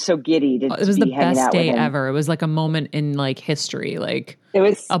 we were so giddy to it was be the hanging best out day with him. ever. It was like a moment in like history. Like it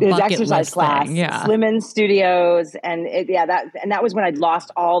was bucket exercise list class, thing. Yeah. Slimmons Studios. And that was when I'd lost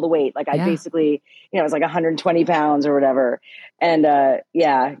all the weight. Like I basically, it was like 120 pounds or whatever. And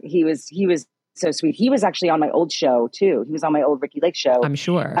he was so sweet. He was actually on my old show too. He was on my old Ricky Lake show. I'm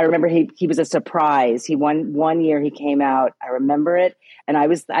sure. I remember he was a surprise. He one year he came out. I remember it. And I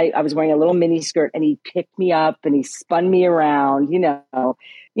was wearing a little mini skirt, and he picked me up and he spun me around. You know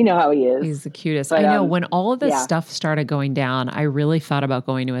how he is. He's the cutest. But, I know when all of this stuff started going down, I really thought about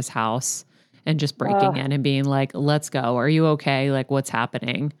going to his house and just breaking in and being like, let's go. Are you okay? Like, what's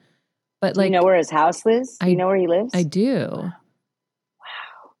happening? But like, you know where his house is? You know where he lives? I do. Wow.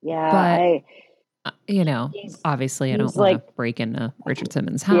 Yeah. You know, obviously I don't he's want like- to break into Richard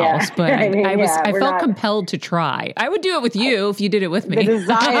Simmons' Yeah. house, but I mean, I we're felt not- compelled to try. I would do it with you if you did it with me. The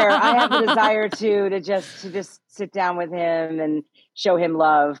desire, I have the desire to just sit down with him and show him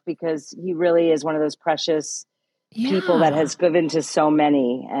love, because he really is one of those precious people that has given to so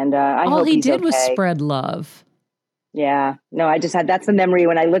many. And I all hope he he's did was okay. spread love. Yeah, no, I just had, that's the memory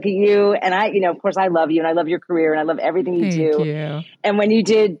when I look at you, and I, of course I love you and I love your career and I love everything you do. Thank you. And when you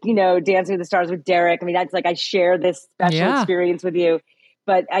did, Dancing with the Stars with Derek, I mean, that's like, I share this special experience with you.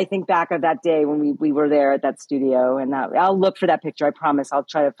 But I think back of that day when we were there at that studio, and I'll look for that picture. I promise I'll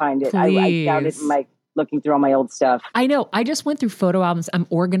try to find it. I found it in my, looking through all my old stuff. I know. I just went through photo albums. I'm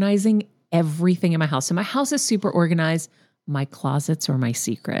organizing everything in my house. So my house is super organized. My closets are my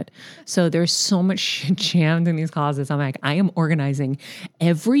secret. So there's so much shit jammed in these closets. I'm like, I am organizing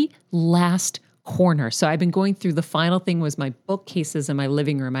every last corner. So I've been going through, the final thing was my bookcases in my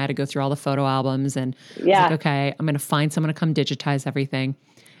living room. I had to go through all the photo albums, and I was like, okay, I'm going to find someone to come digitize everything.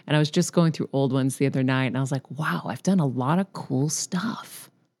 And I was just going through old ones the other night, and I was like, wow, I've done a lot of cool stuff.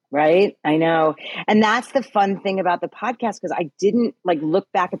 Right? I know. And that's the fun thing about the podcast, because I didn't look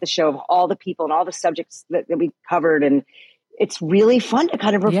back at the show of all the people and all the subjects that we covered. And it's really fun to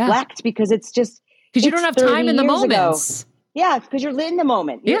kind of reflect, because it's just, because you don't have time in the moments. Yeah, because you're in the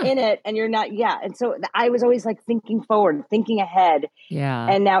moment. You're in it, and you're not. Yeah, and so I was always thinking forward, thinking ahead. Yeah,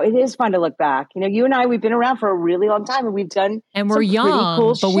 and now it is fun to look back. You and I, we've been around for a really long time, and we've done, and we're young,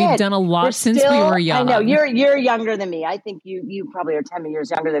 cool but we've done a lot since we were young. I know you're younger than me. I think you probably are 10 years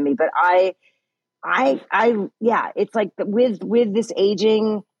younger than me, but yeah, it's like with this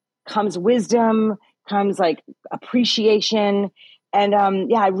aging comes wisdom, comes appreciation. And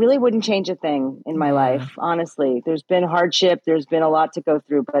I really wouldn't change a thing in my life, honestly. There's been hardship, there's been a lot to go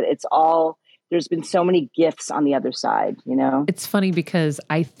through, but there's been so many gifts on the other side, It's funny because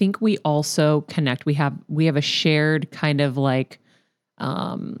I think we also connect. We have a shared kind of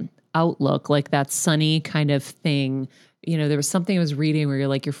outlook, that sunny kind of thing. There was something I was reading where you're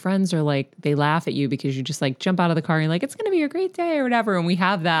like, your friends are they laugh at you because you just jump out of the car and you're like, it's going to be a great day or whatever. And we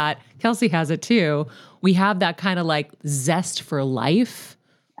have that. Kelsey has it too. We have that kind of zest for life.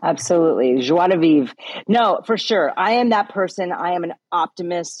 Absolutely. Joie de vivre. No, for sure. I am that person. I am an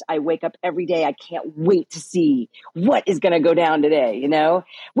optimist. I wake up every day. I can't wait to see what is going to go down today,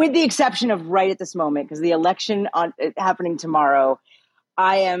 with the exception of right at this moment, because the election happening tomorrow,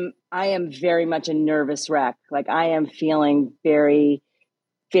 I am very much a nervous wreck. I am feeling very,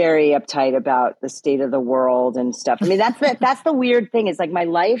 very uptight about the state of the world and stuff. I mean, that's the weird thing. Is my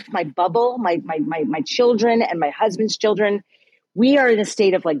life, my bubble, my children and my husband's children, we are in a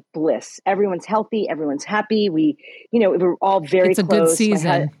state of bliss. Everyone's healthy. Everyone's happy. We're all very close. It's a good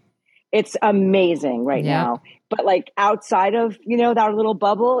season. It's amazing right now. But outside of, our little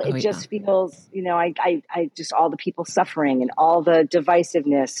bubble, it just feels, I just, all the people suffering and all the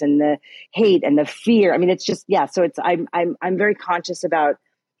divisiveness and the hate and the fear. I mean, it's just, so it's, I'm very conscious about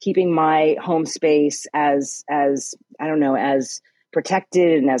keeping my home space as I don't know, as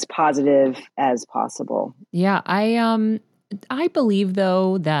protected and as positive as possible. Yeah. I believe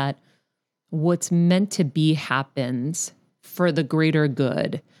though that what's meant to be happens for the greater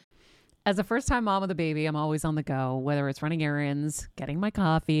good. As a first-time mom with a baby, I'm always on the go, whether it's running errands, getting my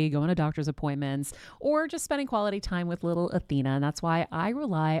coffee, going to doctor's appointments, or just spending quality time with little Athena. And that's why I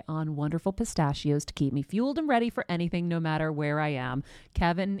rely on Wonderful Pistachios to keep me fueled and ready for anything, no matter where I am.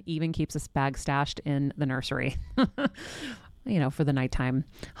 Kevin even keeps a bag stashed in the nursery. For the nighttime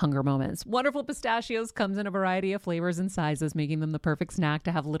hunger moments. Wonderful Pistachios comes in a variety of flavors and sizes, making them the perfect snack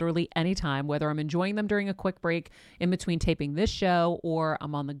to have literally any time, whether I'm enjoying them during a quick break in between taping this show or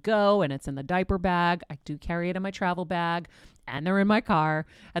I'm on the go and it's in the diaper bag. I do carry it in my travel bag and they're in my car.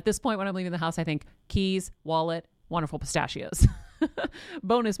 At this point, when I'm leaving the house, I think keys, wallet, Wonderful Pistachios.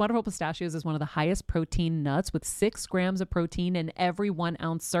 Bonus, Wonderful Pistachios is one of the highest protein nuts with 6 grams of protein in every 1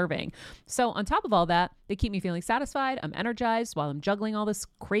 ounce serving. So on top of all that, they keep me feeling satisfied. I'm energized while I'm juggling all this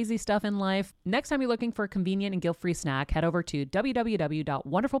crazy stuff in life. Next time you're looking for a convenient and guilt-free snack, head over to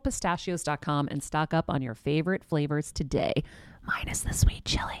www.wonderfulpistachios.com and stock up on your favorite flavors today, minus the sweet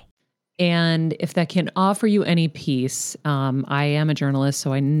chili. And if that can offer you any peace, I am a journalist,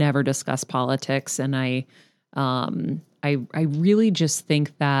 so I never discuss politics. And I really just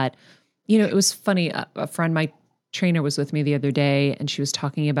think that, it was funny. A friend, my trainer, was with me the other day, and she was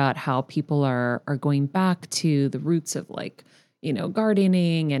talking about how people are going back to the roots of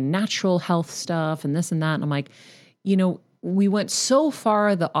gardening and natural health stuff and this and that. And I'm like, we went so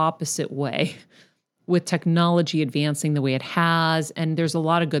far the opposite way with technology advancing the way it has, and there's a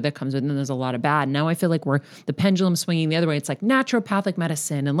lot of good that comes with it, and there's a lot of bad. Now I feel like we're the pendulum swinging the other way. It's like naturopathic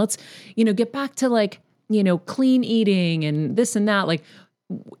medicine, and let's, get back to like, clean eating and this and that. Like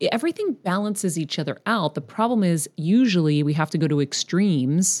everything balances each other out. The problem is usually we have to go to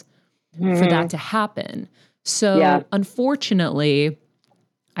extremes for that to happen. So unfortunately,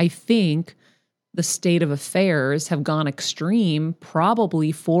 I think the state of affairs have gone extreme,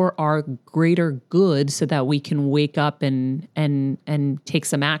 probably for our greater good, so that we can wake up and take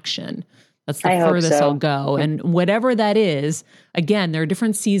some action. That's the furthest I'll go. And whatever that is, again, there are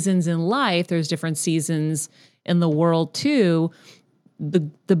different seasons in life. There's different seasons in the world too.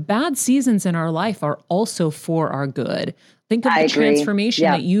 The bad seasons in our life are also for our good. Think of the transformation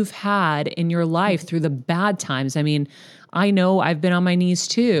that you've had in your life through the bad times. I mean, I know I've been on my knees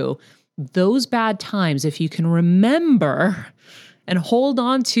too. Those bad times, if you can remember and hold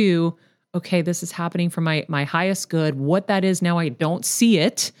on to, okay, this is happening for my highest good. What that is now, I don't see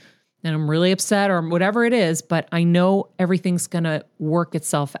it, and I'm really upset or whatever it is, but I know everything's going to work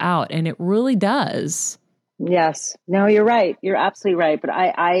itself out, and it really does. Yes. No, you're right. You're absolutely right. But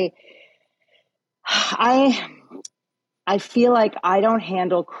I feel like I don't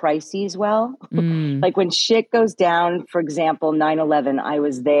handle crises well. Like when shit goes down, for example, 9/11, I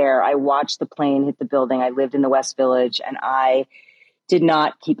was there. I watched the plane hit the building. I lived in the West Village, and I did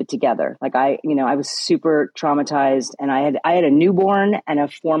not keep it together. Like I was super traumatized, and I had a newborn and a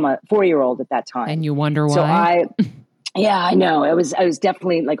 4-year-old at that time. And you wonder why? So I know. I was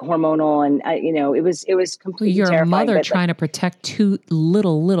definitely like hormonal, and it was completely You're terrifying. a mother trying to protect two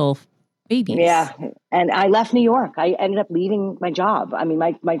little babies. Yeah. And I left New York. I ended up leaving my job. I mean,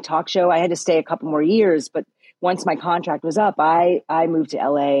 my talk show, I had to stay a couple more years, but once my contract was up, I moved to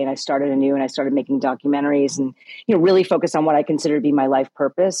LA and I started anew, and I started making documentaries and, really focused on what I consider to be my life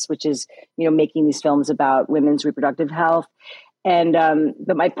purpose, which is, making these films about women's reproductive health. And,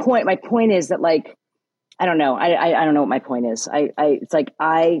 but my point is that, like, I don't know. I don't know what my point is. It's like,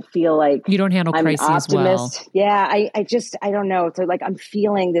 I feel like you don't handle crises an optimist. well. Yeah. I don't know. So like, I'm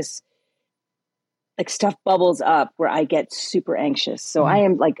feeling this, like stuff bubbles up where I get super anxious. So I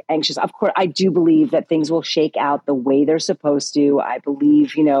am like anxious. Of course, I do believe that things will shake out the way they're supposed to. I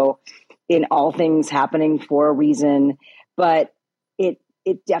believe, in all things happening for a reason, but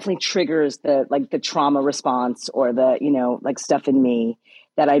it definitely triggers the trauma response or the, like stuff in me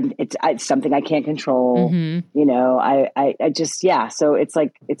that it's something I can't control. I just, so it's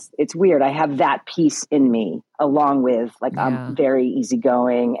like, it's weird. I have that piece in me along with like, I'm very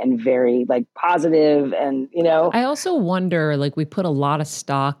easygoing and very like positive and, I also wonder, like, we put a lot of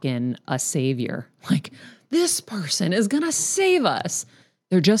stock in a savior, like this person is going to save us.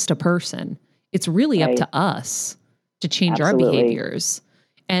 They're just a person. It's really up to us to change our behaviors.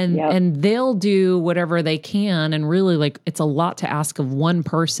 And they'll do whatever they can. And really, like, it's a lot to ask of one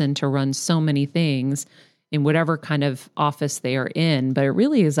person to run so many things in whatever kind of office they are in. But it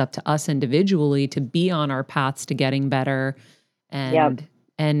really is up to us individually to be on our paths to getting better and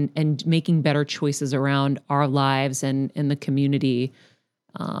making better choices around our lives and in the community.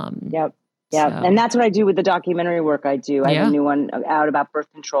 Yeah. And that's what I do with the documentary work I do. I have a new one out about birth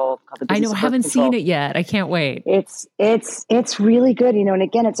control called The Business I know, of I Birth haven't Control. seen it yet. I can't wait. It's really good, and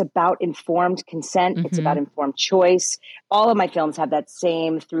again, it's about informed consent. It's about informed choice. All of my films have that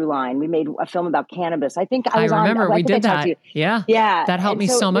same through line. We made a film about cannabis. I think I remember we did that. Yeah. Yeah. That helped me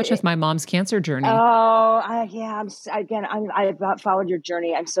so much with my mom's cancer journey. I've followed your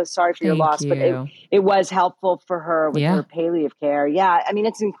journey. I'm so sorry for your Thank loss, you. but it was helpful for her with her palliative care. Yeah. I mean,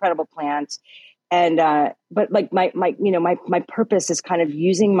 it's an incredible plant. And, but like my purpose is kind of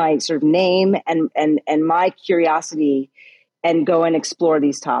using my sort of name and my curiosity and go and explore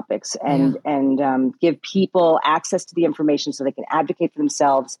these topics and give people access to the information so they can advocate for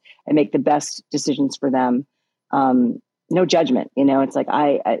themselves and make the best decisions for them. No judgment, it's like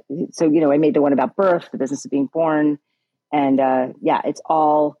I made the one about birth, the business of being born. And, it's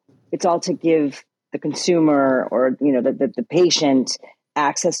all to give the consumer or, the patient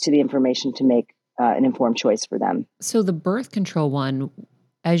access to the information to make an informed choice for them. So the birth control one,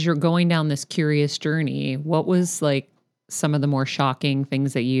 as you're going down this curious journey, what was like some of the more shocking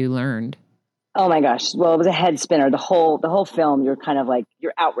things that you learned? Oh my gosh. Well, it was a head spinner. The whole film, you're kind of like,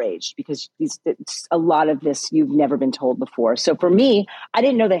 you're outraged because it's a lot of this you've never been told before. So for me, I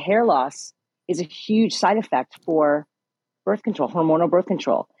didn't know that hair loss is a huge side effect for birth control, hormonal birth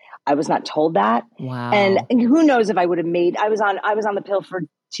control. I was not told that. Wow. And who knows if I would have I was on the pill for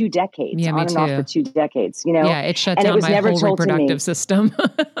 2 decades, on and off for 2 decades, Yeah, it shut down my whole reproductive system.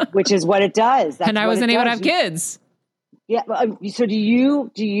 Which is what it does. And I wasn't able to have kids. Yeah. So do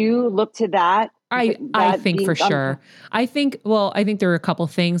you look to that I That think being for sure. I think there are a couple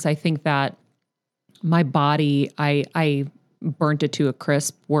things. I think that my body, I burnt it to a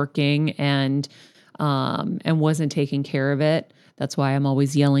crisp working and wasn't taking care of it. That's why I'm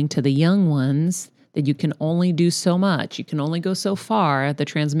always yelling to the young ones that you can only do so much. You can only go so far. The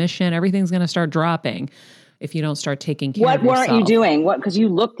transmission, everything's going to start dropping if you don't start taking care of yourself. What weren't you doing? Because you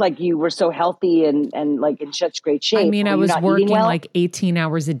looked like you were so healthy and like in such great shape. I mean, I was working well? like 18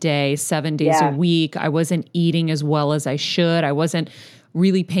 hours a day, 7 days a week. I wasn't eating as well as I should. I wasn't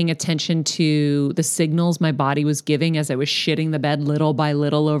really paying attention to the signals my body was giving as I was shitting the bed little by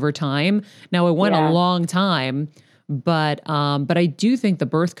little over time. Now, it went a long time, but I do think the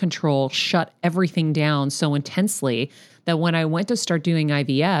birth control shut everything down so intensely that when I went to start doing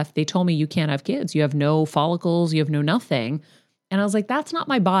IVF, they told me you can't have kids. You have no follicles. You have no nothing. And I was like, that's not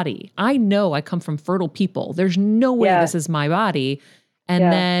my body. I know I come from fertile people. There's no way this is my body. And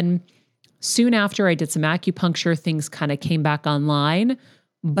then soon after I did some acupuncture, things kind of came back online,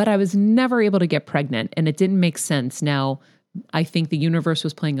 but I was never able to get pregnant and it didn't make sense. Now, I think the universe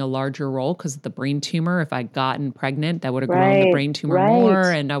was playing a larger role because of the brain tumor. If I'd gotten pregnant, that would have grown the brain tumor more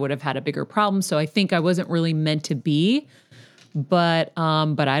and I would have had a bigger problem. So I think I wasn't really meant to be, but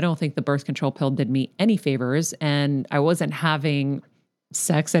I don't think the birth control pill did me any favors. And I wasn't having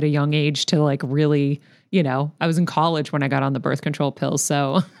sex at a young age to like really, I was in college when I got on the birth control pill.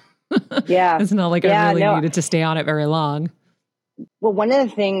 So it's not like I really needed to stay on it very long. Well, one of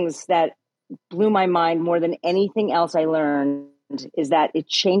the things that blew my mind more than anything else I learned is that it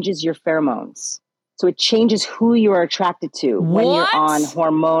changes your pheromones. So it changes who you are attracted to when you're on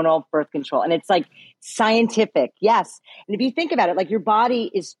hormonal birth control. And it's like scientific. Yes. And if you think about it, like your body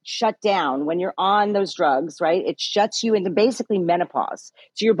is shut down when you're on those drugs, right? It shuts you into basically menopause.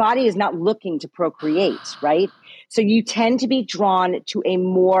 So your body is not looking to procreate, right? So you tend to be drawn to a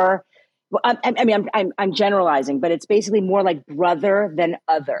more, I'm generalizing, but it's basically more like brother than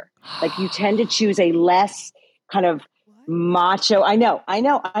other. Like you tend to choose a less kind of macho. I know.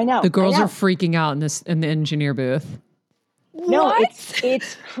 The girls are freaking out in the engineer booth. No,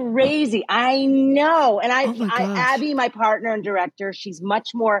 it's crazy. I know. And Abby, my partner and director, she's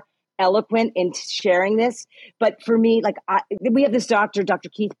much more eloquent in sharing this. But for me, we have this doctor, Dr.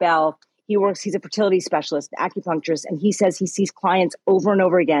 Keith Bell. He's a fertility specialist, acupuncturist, and he says he sees clients over and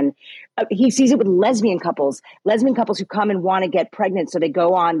over again. He sees it with lesbian couples who come and want to get pregnant. So they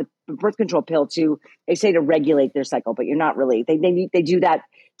go on the birth control pill they say to regulate their cycle, but you're not really. They do that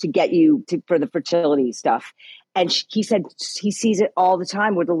to get you for the fertility stuff. And he said he sees it all the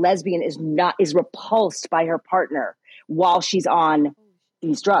time where the lesbian is repulsed by her partner while she's on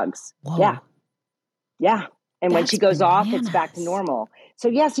these drugs. Whoa. Yeah. And when she goes off, it's back to normal. So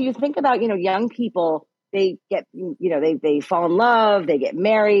so you think about, young people, they get, they fall in love, they get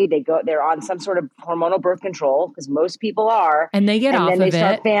married, they're on some sort of hormonal birth control because most people are. And they get off of it. And then they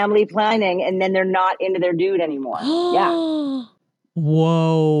start family planning and then they're not into their dude anymore.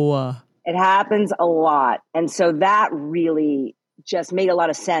 Whoa. It happens a lot. And so that really just made a lot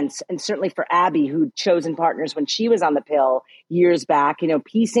of sense. And certainly for Abby, who'd chosen partners when she was on the pill years back,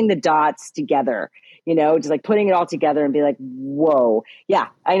 piecing the dots together, just like putting it all together and be like, whoa. Yeah,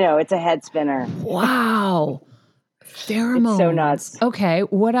 I know. It's a head spinner. Wow. Pheromones. It's so nuts. Okay.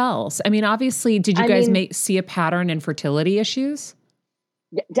 What else? I mean, obviously, did you guys see a pattern in fertility issues?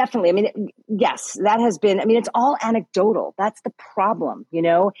 Definitely. I mean, yes, that has been, it's all anecdotal. That's the problem,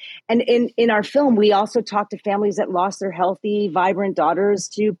 And in our film, we also talked to families that lost their healthy, vibrant daughters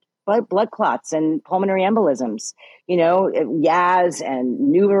to blood clots and pulmonary embolisms, Yaz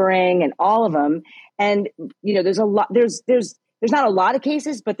and NuvaRing and all of them. And, there's a lot, there's not a lot of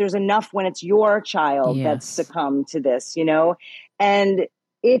cases, but there's enough when it's your child that's succumbed to this, and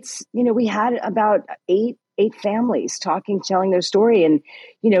it's, we had about eight families telling their story. And,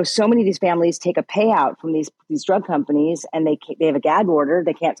 so many of these families take a payout from these drug companies and they have a gag order.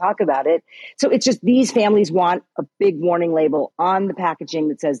 They can't talk about it. So it's just, these families want a big warning label on the packaging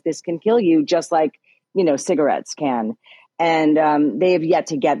that says this can kill you, just like, cigarettes can. And they have yet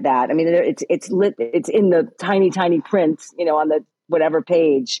to get that. I mean, it's in the tiny print, on the whatever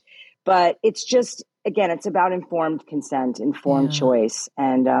page, but it's just, again, it's about informed consent, informed choice.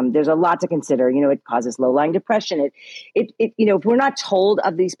 And there's a lot to consider. It causes low-lying depression. It if we're not told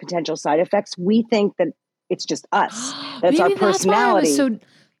of these potential side effects, we think that it's just us. That's our personality.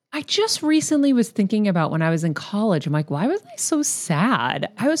 I just recently was thinking about when I was in college. I'm like, why was I so sad?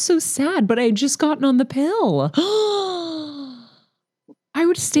 I was so sad, but I had just gotten on the pill. I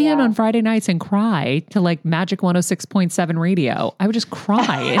would stand on Friday nights and cry to like Magic 106.7 radio. I would just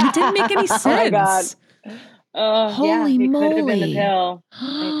cry. And it didn't make any sense. Oh my God. Holy moly. It could have been the pill.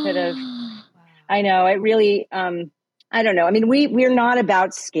 It could have. I know. It really, I don't know. I mean, we're not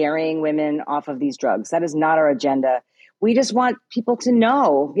about scaring women off of these drugs. That is not our agenda. We just want people to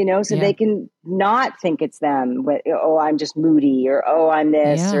know, so they can not think it's them. But, oh, I'm just moody, or, oh, I'm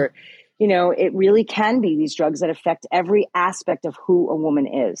this, or, it really can be these drugs that affect every aspect of who a woman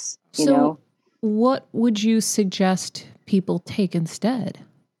is, you know? What would you suggest people take instead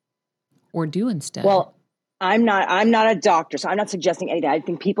or do instead? Well, I'm not a doctor, so I'm not suggesting anything. I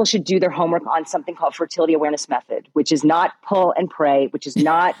think people should do their homework on something called fertility awareness method, which is not pull and pray, which is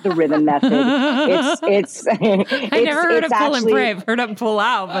not the rhythm method. It's I never heard of pull and pray. I've heard of pull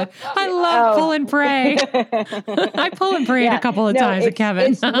out, but I love pull and pray. I pull and prayed a couple of times at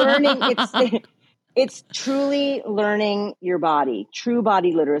Kevin. It's learning. It's truly learning your body, true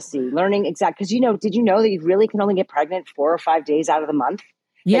body literacy, learning because did you know that you really can only get pregnant 4 or 5 days out of the month?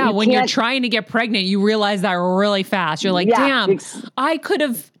 Yeah, when you're trying to get pregnant, you realize that really fast. You're like, damn, I could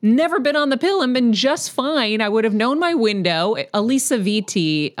have never been on the pill and been just fine. I would have known my window. Alisa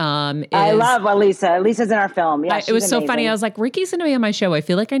VT I love Alisa. Alisa's in our film. Yeah, it was so funny. I was like, Ricky's going to be on my show. I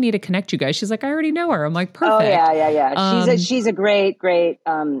feel like I need to connect you guys. She's like, I already know her. I'm like, perfect. Oh, yeah. She's a great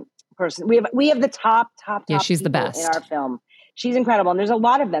person. We have the top she's the best in our film. She's incredible. And there's a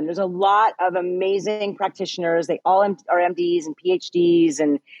lot of them. There's a lot of amazing practitioners. They all are MDs and PhDs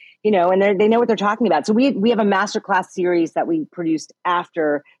and, and they know what they're talking about. So we have a masterclass series that we produced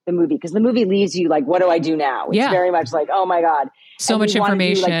after the movie, because the movie leaves you like, what do I do now? It's very much like, oh my God. So much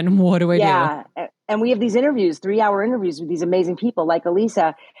information. What do I do? Yeah. And we have these interviews, 3-hour interviews with these amazing people like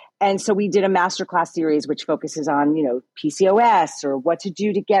Alisa. And so we did a masterclass series, which focuses on, PCOS, or what to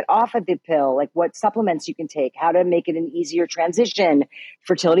do to get off of the pill, like what supplements you can take, how to make it an easier transition,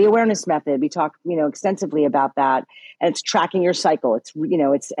 fertility awareness method. We talk, extensively about that, and it's tracking your cycle.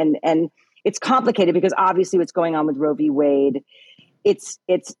 It's, and it's complicated because obviously what's going on with Roe v. Wade, it's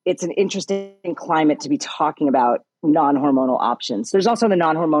an interesting climate to be talking about non-hormonal options. There's also the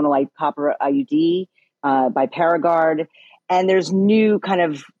non-hormonal copper IUD by Paragard, and there's new kind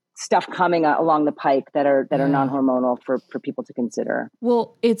of stuff coming along the pike that are non-hormonal for people to consider.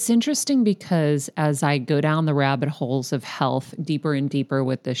 Well, it's interesting because as I go down the rabbit holes of health deeper and deeper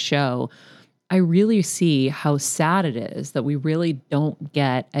with this show, I really see how sad it is that we really don't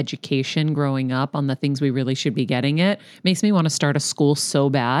get education growing up on the things we really should be getting. It makes me want to start a school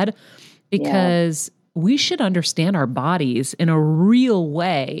so bad, because we should understand our bodies in a real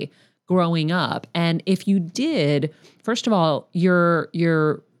way growing up. And if you did, first of all, your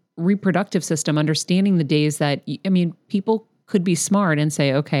reproductive system, understanding the days that, people could be smart and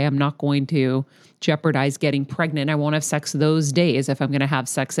say, okay, I'm not going to jeopardize getting pregnant. I won't have sex those days if I'm going to have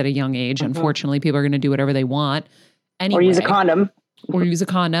sex at a young age. Mm-hmm. Unfortunately, people are going to do whatever they want anyway. Or use a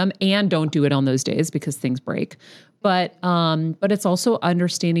condom. And don't do it on those days because things break. But it's also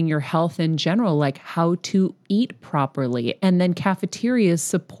understanding your health in general, like how to eat properly. And then cafeterias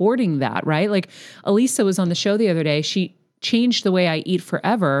supporting that, right? Like Alisa was on the show the other day. She changed the way I eat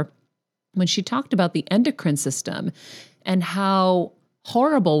forever when she talked about the endocrine system and how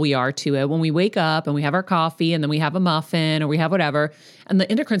horrible we are to it when we wake up and we have our coffee and then we have a muffin or we have whatever. And the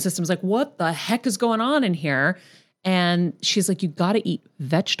endocrine system's like, what the heck is going on in here? And she's like, you got to eat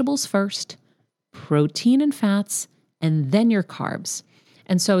vegetables first, protein and fats, and then your carbs.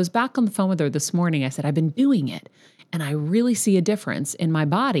 And so I was back on the phone with her this morning. I said, I've been doing it and I really see a difference in my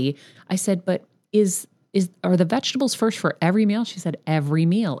body. I said, but are the vegetables first for every meal? She said, every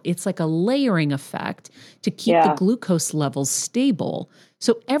meal. It's like a layering effect to keep the glucose levels stable.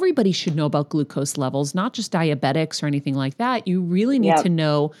 So everybody should know about glucose levels, not just diabetics or anything like that. You really need to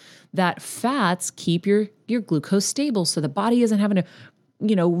know that fats keep your glucose stable, so the body isn't having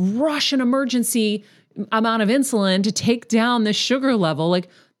to, rush an emergency amount of insulin to take down the sugar level. Like,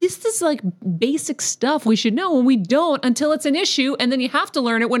 this is like basic stuff we should know, and we don't until it's an issue, and then you have to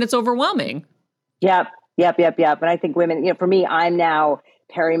learn it when it's overwhelming. Yep. But I think women, for me, I'm now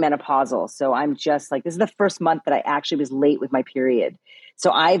perimenopausal. So I'm just like, this is the first month that I actually was late with my period. So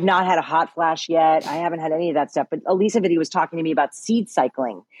I've not had a hot flash yet. I haven't had any of that stuff. But Alisa Vitti was talking to me about seed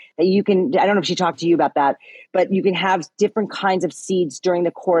cycling, that you can, I don't know if she talked to you about that, but you can have different kinds of seeds during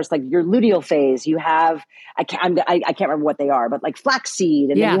the course, like your luteal phase. You have, I can't remember what they are, but like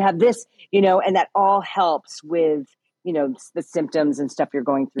flaxseed. And then you have this, and that all helps with, the symptoms and stuff you're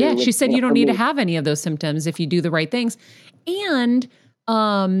going through. Yeah, she said you don't need to have any of those symptoms if you do the right things. And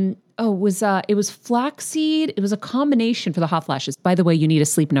it was flaxseed. It was a combination for the hot flashes. By the way, you need a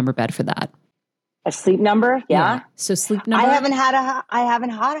Sleep Number bed for that. A Sleep Number? Yeah. So Sleep Number. I haven't had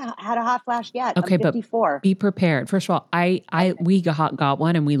a hot flash yet. Okay, I'm 54. But be prepared. First of all, we got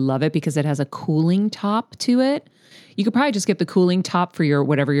one and we love it because it has a cooling top to it. You could probably just get the cooling top for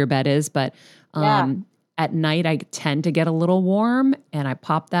whatever your bed is, but Yeah. At night, I tend to get a little warm, and I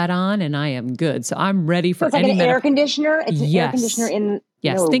pop that on, and I am good. So I'm ready for So it's like any an minute. air conditioner. It's an air Yes. conditioner in.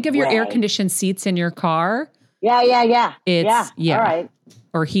 Yes. No Think of your air way. conditioned seats in your car. Yeah. It's All right.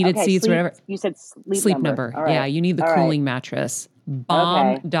 or heated Okay, seats, sleep, whatever. You said Sleep number. All right. Yeah, you need the All cooling right. mattress.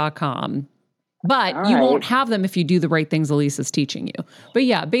 Bomb.com. But All you right. won't have them if you do the right things Elisa's teaching you. But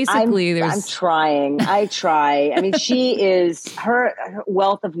yeah, basically I'm trying. I try. I mean, she is her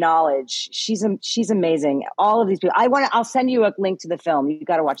wealth of knowledge. She's amazing. All of these people. I'll send you a link to the film. You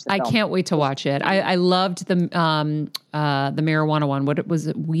got to watch the film. I can't wait to watch it. I loved the marijuana one. What was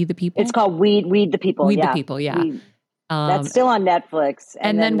it? We the People? It's called Weed the People. Weed yeah. the People, yeah. That's still on Netflix.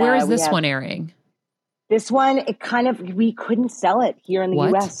 And then where is this one airing? This one, we couldn't sell it here in the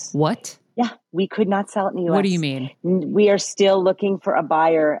U.S. What? Yeah, we could not sell it in the U.S. What do you mean? We are still looking for a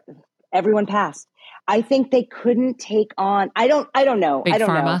buyer. Everyone passed. I think they couldn't take on. I don't know. Big I don't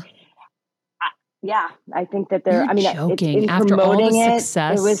Pharma? know. Yeah, I think that they're. You're joking. In After all the promoting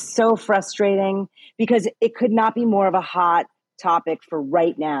success, it was so frustrating because it could not be more of a hot topic for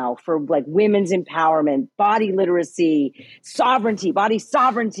right now, for like women's empowerment, body literacy, sovereignty, body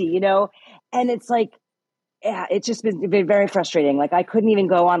sovereignty. And it's like. Yeah, it's just been very frustrating. Like I couldn't even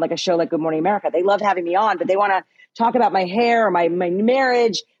go on like a show like Good Morning America. They loved having me on, but they want to talk about my hair or my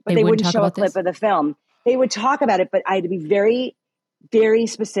marriage, but they wouldn't show a clip of the film. They would talk about it, but I had to be very, very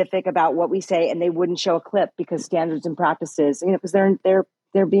specific about what we say, and they wouldn't show a clip because standards and practices, because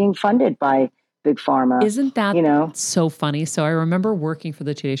they're being funded by Big Pharma. Isn't that so funny? So I remember working for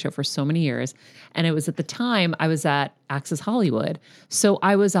the Today Show for so many years, and it was at the time I was at Access Hollywood. So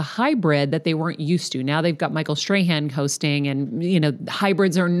I was a hybrid that they weren't used to. Now they've got Michael Strahan hosting, and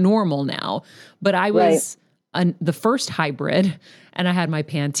hybrids are normal now. But I was the first hybrid, and I had my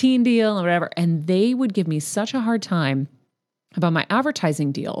Pantene deal and whatever, and they would give me such a hard time about my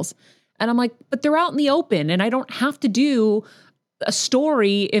advertising deals. And I'm like, but they're out in the open, and I don't have to do a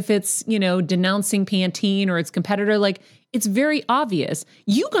story if it's, denouncing Pantene or its competitor. Like, it's very obvious.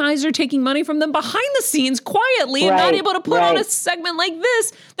 You guys are taking money from them behind the scenes quietly and not able to put on a segment like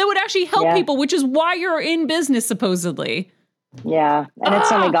this that would actually help people, which is why you're in business, supposedly. Yeah. And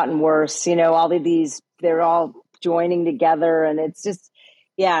it's only gotten worse. All of these, they're all joining together, and it's just,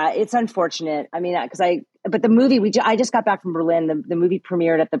 it's unfortunate. I mean, but the movie, I just got back from Berlin. The movie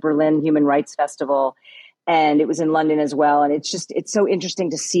premiered at the Berlin Human Rights Festival. And it was in London as well. And it's so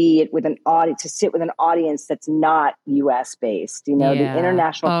interesting to see it with an audience, to sit with an audience that's not US based. The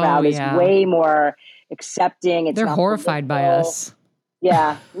international crowd is way more accepting. They're horrified by us.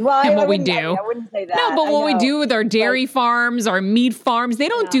 Yeah. Well, and what we do. I wouldn't say that. No, but what we do with our dairy farms, our meat farms, they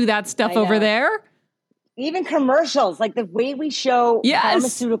don't do that stuff over there. Even commercials, like the way we show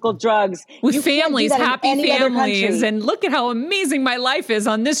pharmaceutical drugs with families, happy families, and look at how amazing my life is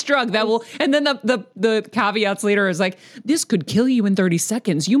on this drug that will. And then the caveats later is like, this could kill you in 30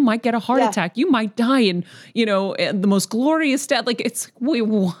 seconds. You might get a heart attack. You might die in the most glorious death. Like wait,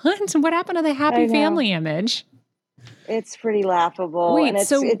 what? What happened to the happy family image? It's pretty laughable. Wait,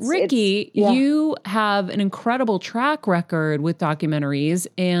 so Ricky, you have an incredible track record with documentaries,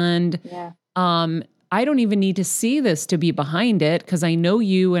 and I don't even need to see this to be behind it because I know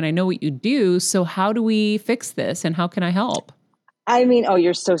you and I know what you do. So how do we fix this, and how can I help? I mean,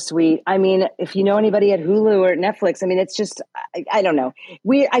 you're so sweet. I mean, if you know anybody at Hulu or Netflix, I mean, it's just, I don't know.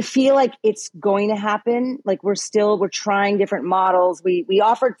 I feel like it's going to happen. Like we're trying different models. We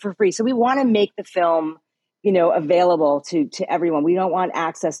offered for free. So we want to make the film, available to everyone. We don't want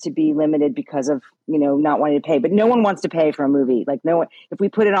access to be limited because of, not wanting to pay, but no one wants to pay for a movie. Like no one, if we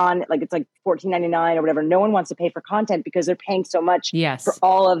put it on, like it's like $14.99 or whatever, no one wants to pay for content because they're paying so much for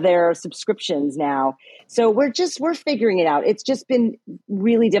all of their subscriptions now. So we're figuring it out. It's just been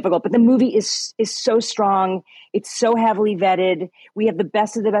really difficult, but the movie is so strong. It's so heavily vetted. We have the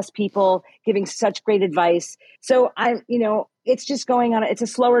best of the best people giving such great advice. So it's just going on. It's a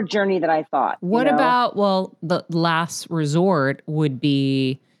slower journey than I thought. What about, the last resort would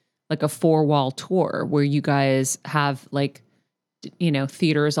be like a 4-wall tour where you guys have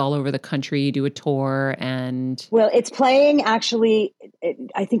theaters all over the country, you do a tour and... Well, it's playing actually,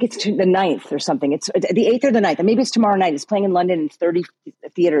 I think it's the 9th or something. It's the 8th or the 9th. And maybe it's tomorrow night. It's playing in London in 30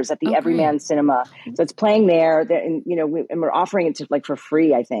 theaters at the Everyman Cinema. So it's playing there, and we're offering it for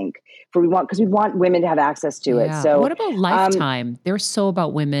free, I think. Because we want women to have access to it. So what about Lifetime? They're so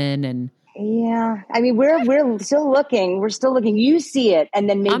about women and... Yeah. I mean, we're still looking. We're still looking. You see it, and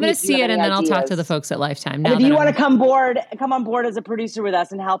then maybe I'm going to see it, and then I'll talk to the folks at Lifetime. Now, if you want to come on board as a producer with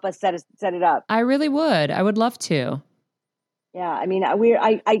us and help us set it up. I really would. I would love to. Yeah. I mean,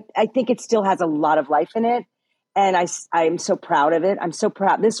 I think it still has a lot of life in it, And I'm so proud of it. I'm so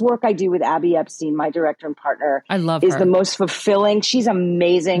proud. This work I do with Abby Epstein, my director and partner, I love is her. the most fulfilling. She's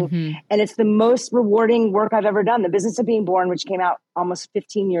amazing. And it's the most rewarding work I've ever done. The Business of Being Born, which came out almost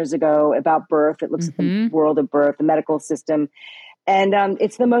 15 years ago about birth. It looks at the world of birth, the medical system. And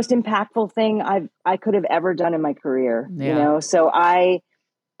it's the most impactful thing I could have ever done in my career, you know? So I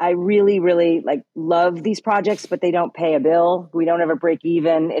really, really like love these projects, but they don't pay a bill. We don't ever break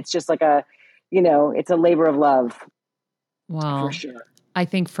even. It's just like it's a labor of love. Well, for sure. I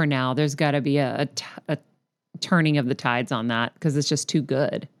think for now, there's got to be a turning of the tides on that because it's just too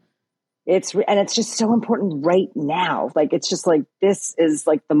good. It's just so important right now. Like, it's just like, this is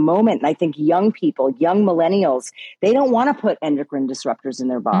like the moment. And I think young people, young millennials, they don't want to put endocrine disruptors in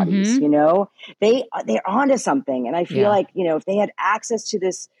their bodies. You know, they're onto something. And I feel like, if they had access to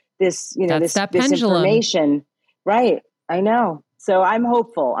this this information, right. I know. So I'm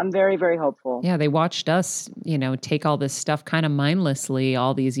hopeful. I'm very, very hopeful. Yeah. They watched us, take all this stuff kind of mindlessly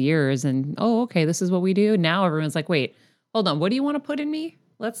all these years and, oh, okay, this is what we do. Now everyone's like, wait, hold on. What do you want to put in me?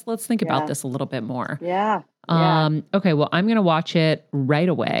 Let's think about this a little bit more. Yeah. Okay. Well, I'm going to watch it right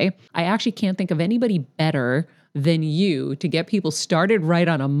away. I actually can't think of anybody better than you to get people started right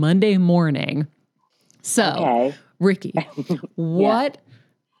on a Monday morning. So, Ricky, what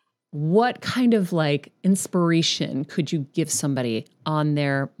kind of like inspiration could you give somebody on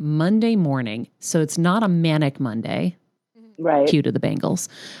their Monday morning? So it's not a manic Monday, right? Cue to the Bengals,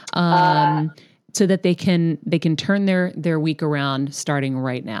 so that they can turn their week around starting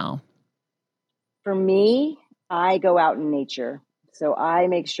right now. For me, I go out in nature. So I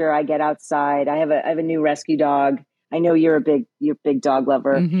make sure I get outside. I have a new rescue dog. I know you're a big dog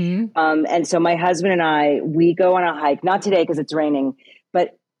lover. And so my husband and I, we go on a hike, not today because it's raining,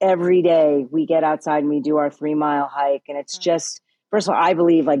 but every day we get outside and we do our 3-mile hike. And it's just, first of all, I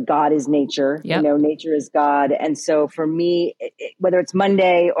believe like God is nature, nature is God. And so for me, whether it's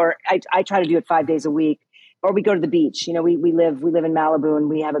Monday or I try to do it 5 days a week, or we go to the beach. We live in Malibu and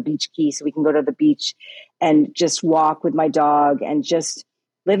we have a beach key, so we can go to the beach and just walk with my dog and just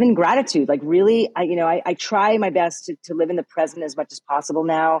live in gratitude. Like really, I try my best to live in the present as much as possible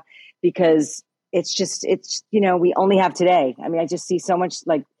now, because we only have today. I mean, I just see so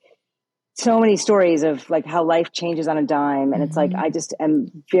many stories of like how life changes on a dime. And it's like, I just am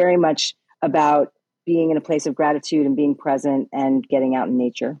very much about being in a place of gratitude and being present and getting out in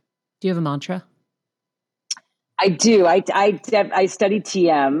nature. Do you have a mantra? I do. I studied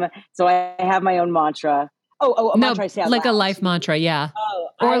TM, so I have my own mantra. A mantra I say out like loud. A life mantra, yeah.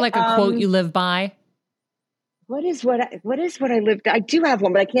 Or like a quote you live by. What is what I live? I do have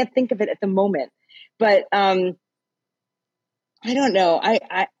one, but I can't think of it at the moment. But I don't know.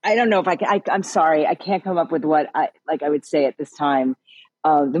 I don't know if I can. I'm sorry, I can't come up with what I would say at this time.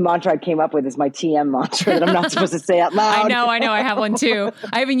 The mantra I came up with is my TM mantra that I'm not supposed to say out loud. I know. I have one too.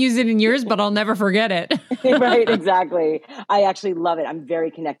 I haven't used it in years, but I'll never forget it. Right, exactly. I actually love it. I'm very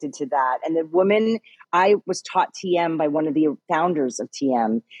connected to that. And the woman, I was taught TM by one of the founders of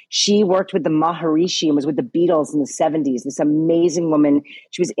TM. She worked with the Maharishi and was with the Beatles in the 70s. This amazing woman.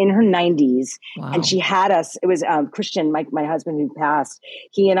 She was in her 90s. Wow. And she had us, it was Christian, my husband who passed.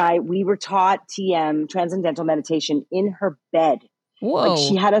 He and I, we were taught TM, Transcendental Meditation, in her bed. Whoa. Like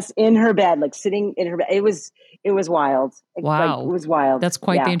she had us in her bed, like sitting in her bed. It was wild. Wow. It was wild. That's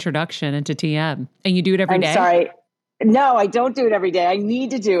quite the introduction into TM. And you do it every day? I'm sorry. No, I don't do it every day. I need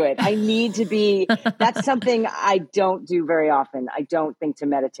to do it. I need to be, that's something I don't do very often. I don't think to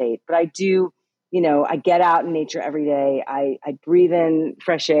meditate, but I do, I get out in nature every day. I breathe in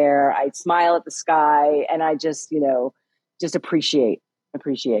fresh air. I smile at the sky, and I just, just appreciate.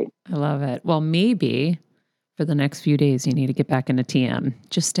 I love it. Well, maybe for the next few days, you need to get back into TM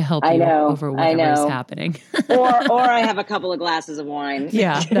just to help you over whatever is happening. or I have a couple of glasses of wine.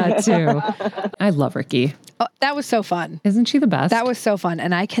 Yeah, that too. I love Ricky. Oh, that was so fun. Isn't she the best? That was so fun.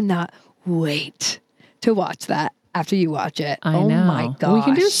 And I cannot wait to watch that after you watch it. I know. Oh my gosh. We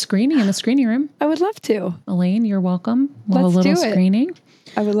can do a screening in the screening room. I would love to. Elaine, you're welcome. We'll Let's have a little do it. screening.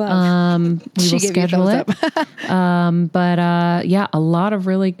 I would love. We will schedule it. But a lot of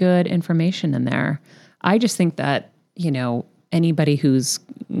really good information in there. I just think that, anybody who's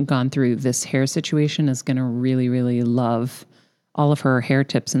gone through this hair situation is going to really, really love all of her hair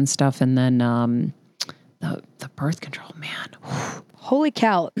tips and stuff. And then the birth control, man. Holy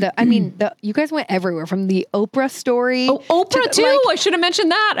cow. You guys went everywhere, from the Oprah story. Oh, Oprah too. I should have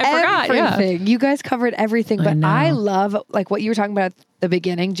mentioned that. I forgot. Yeah. You guys covered everything. But I love like what you were talking about the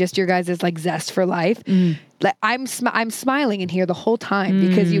beginning, just your guys' like zest for life. Like I'm smiling in here the whole time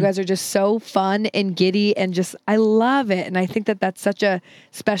because you guys are just so fun and giddy and just, I love it. And I think that that's such a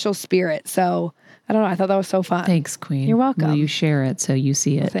special spirit. So I don't know. I thought that was so fun. Thanks, Queen. You're welcome. Will you share it so you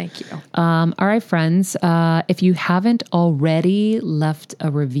see it? Thank you. All right, friends. If you haven't already left a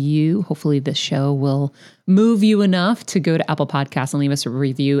review, hopefully this show will move you enough to go to Apple Podcasts and leave us a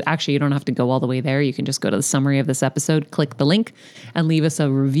review. Actually, you don't have to go all the way there. You can just go to the summary of this episode, click the link, and leave us a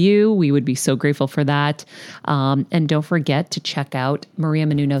review. We would be so grateful for that. And don't forget to check out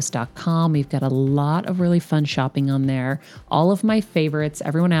mariamenounos.com. We've got a lot of really fun shopping on there. All of my favorites.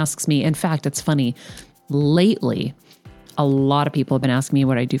 Everyone asks me. In fact, it's funny. Lately, a lot of people have been asking me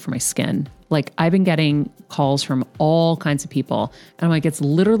what I do for my skin. Like I've been getting calls from all kinds of people. And I'm like, it's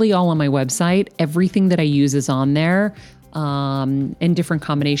literally all on my website. Everything that I use is on there in different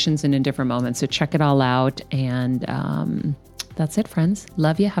combinations and in different moments. So check it all out. And that's it, friends.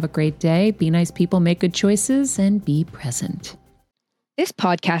 Love you. Have a great day. Be nice people, make good choices, and be present. This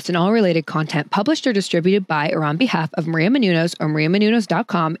podcast and all related content published or distributed by or on behalf of Maria Menounos or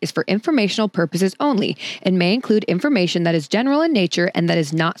mariamenounos.com is for informational purposes only and may include information that is general in nature and that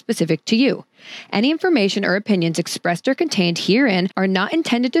is not specific to you. Any information or opinions expressed or contained herein are not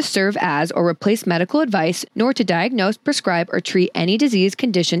intended to serve as or replace medical advice, nor to diagnose, prescribe, or treat any disease,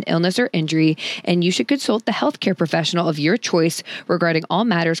 condition, illness, or injury, and you should consult the healthcare professional of your choice regarding all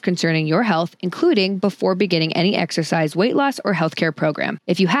matters concerning your health, including before beginning any exercise, weight loss, or healthcare program.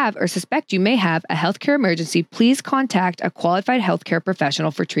 If you have or suspect you may have a healthcare emergency, please contact a qualified healthcare professional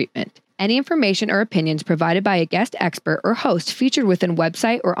for treatment. Any information or opinions provided by a guest expert or host featured within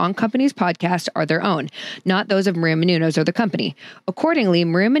website or on company's podcast are their own, not those of Maria Menounos or the company. Accordingly,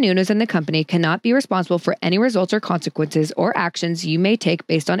 Maria Menounos and the company cannot be responsible for any results or consequences or actions you may take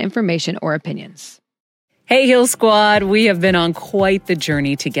based on information or opinions. Hey, Heal Squad. We have been on quite the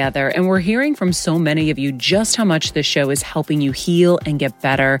journey together, and we're hearing from so many of you just how much this show is helping you heal and get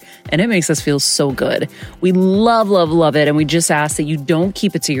better, and it makes us feel so good. We love, love, love it, and we just ask that you don't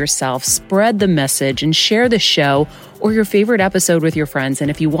keep it to yourself. Spread the message and share the show or your favorite episode with your friends. And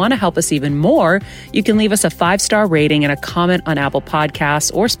if you want to help us even more, you can leave us a 5-star rating and a comment on Apple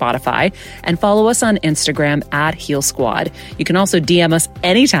Podcasts or Spotify, and follow us on Instagram at Heal Squad. You can also DM us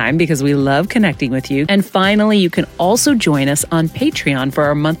anytime because we love connecting with you. And finally, you can also join us on Patreon for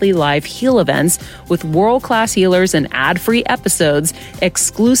our monthly live heal events with world-class healers and ad-free episodes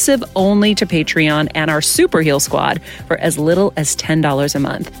exclusive only to Patreon and our Super Heal Squad for as little as $10 a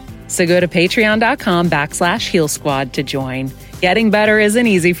month. So go to patreon.com/Heal Squad to join. Getting better isn't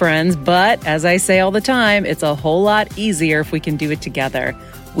easy, friends, but as I say all the time, it's a whole lot easier if we can do it together.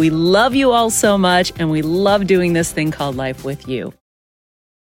 We love you all so much, and we love doing this thing called life with you.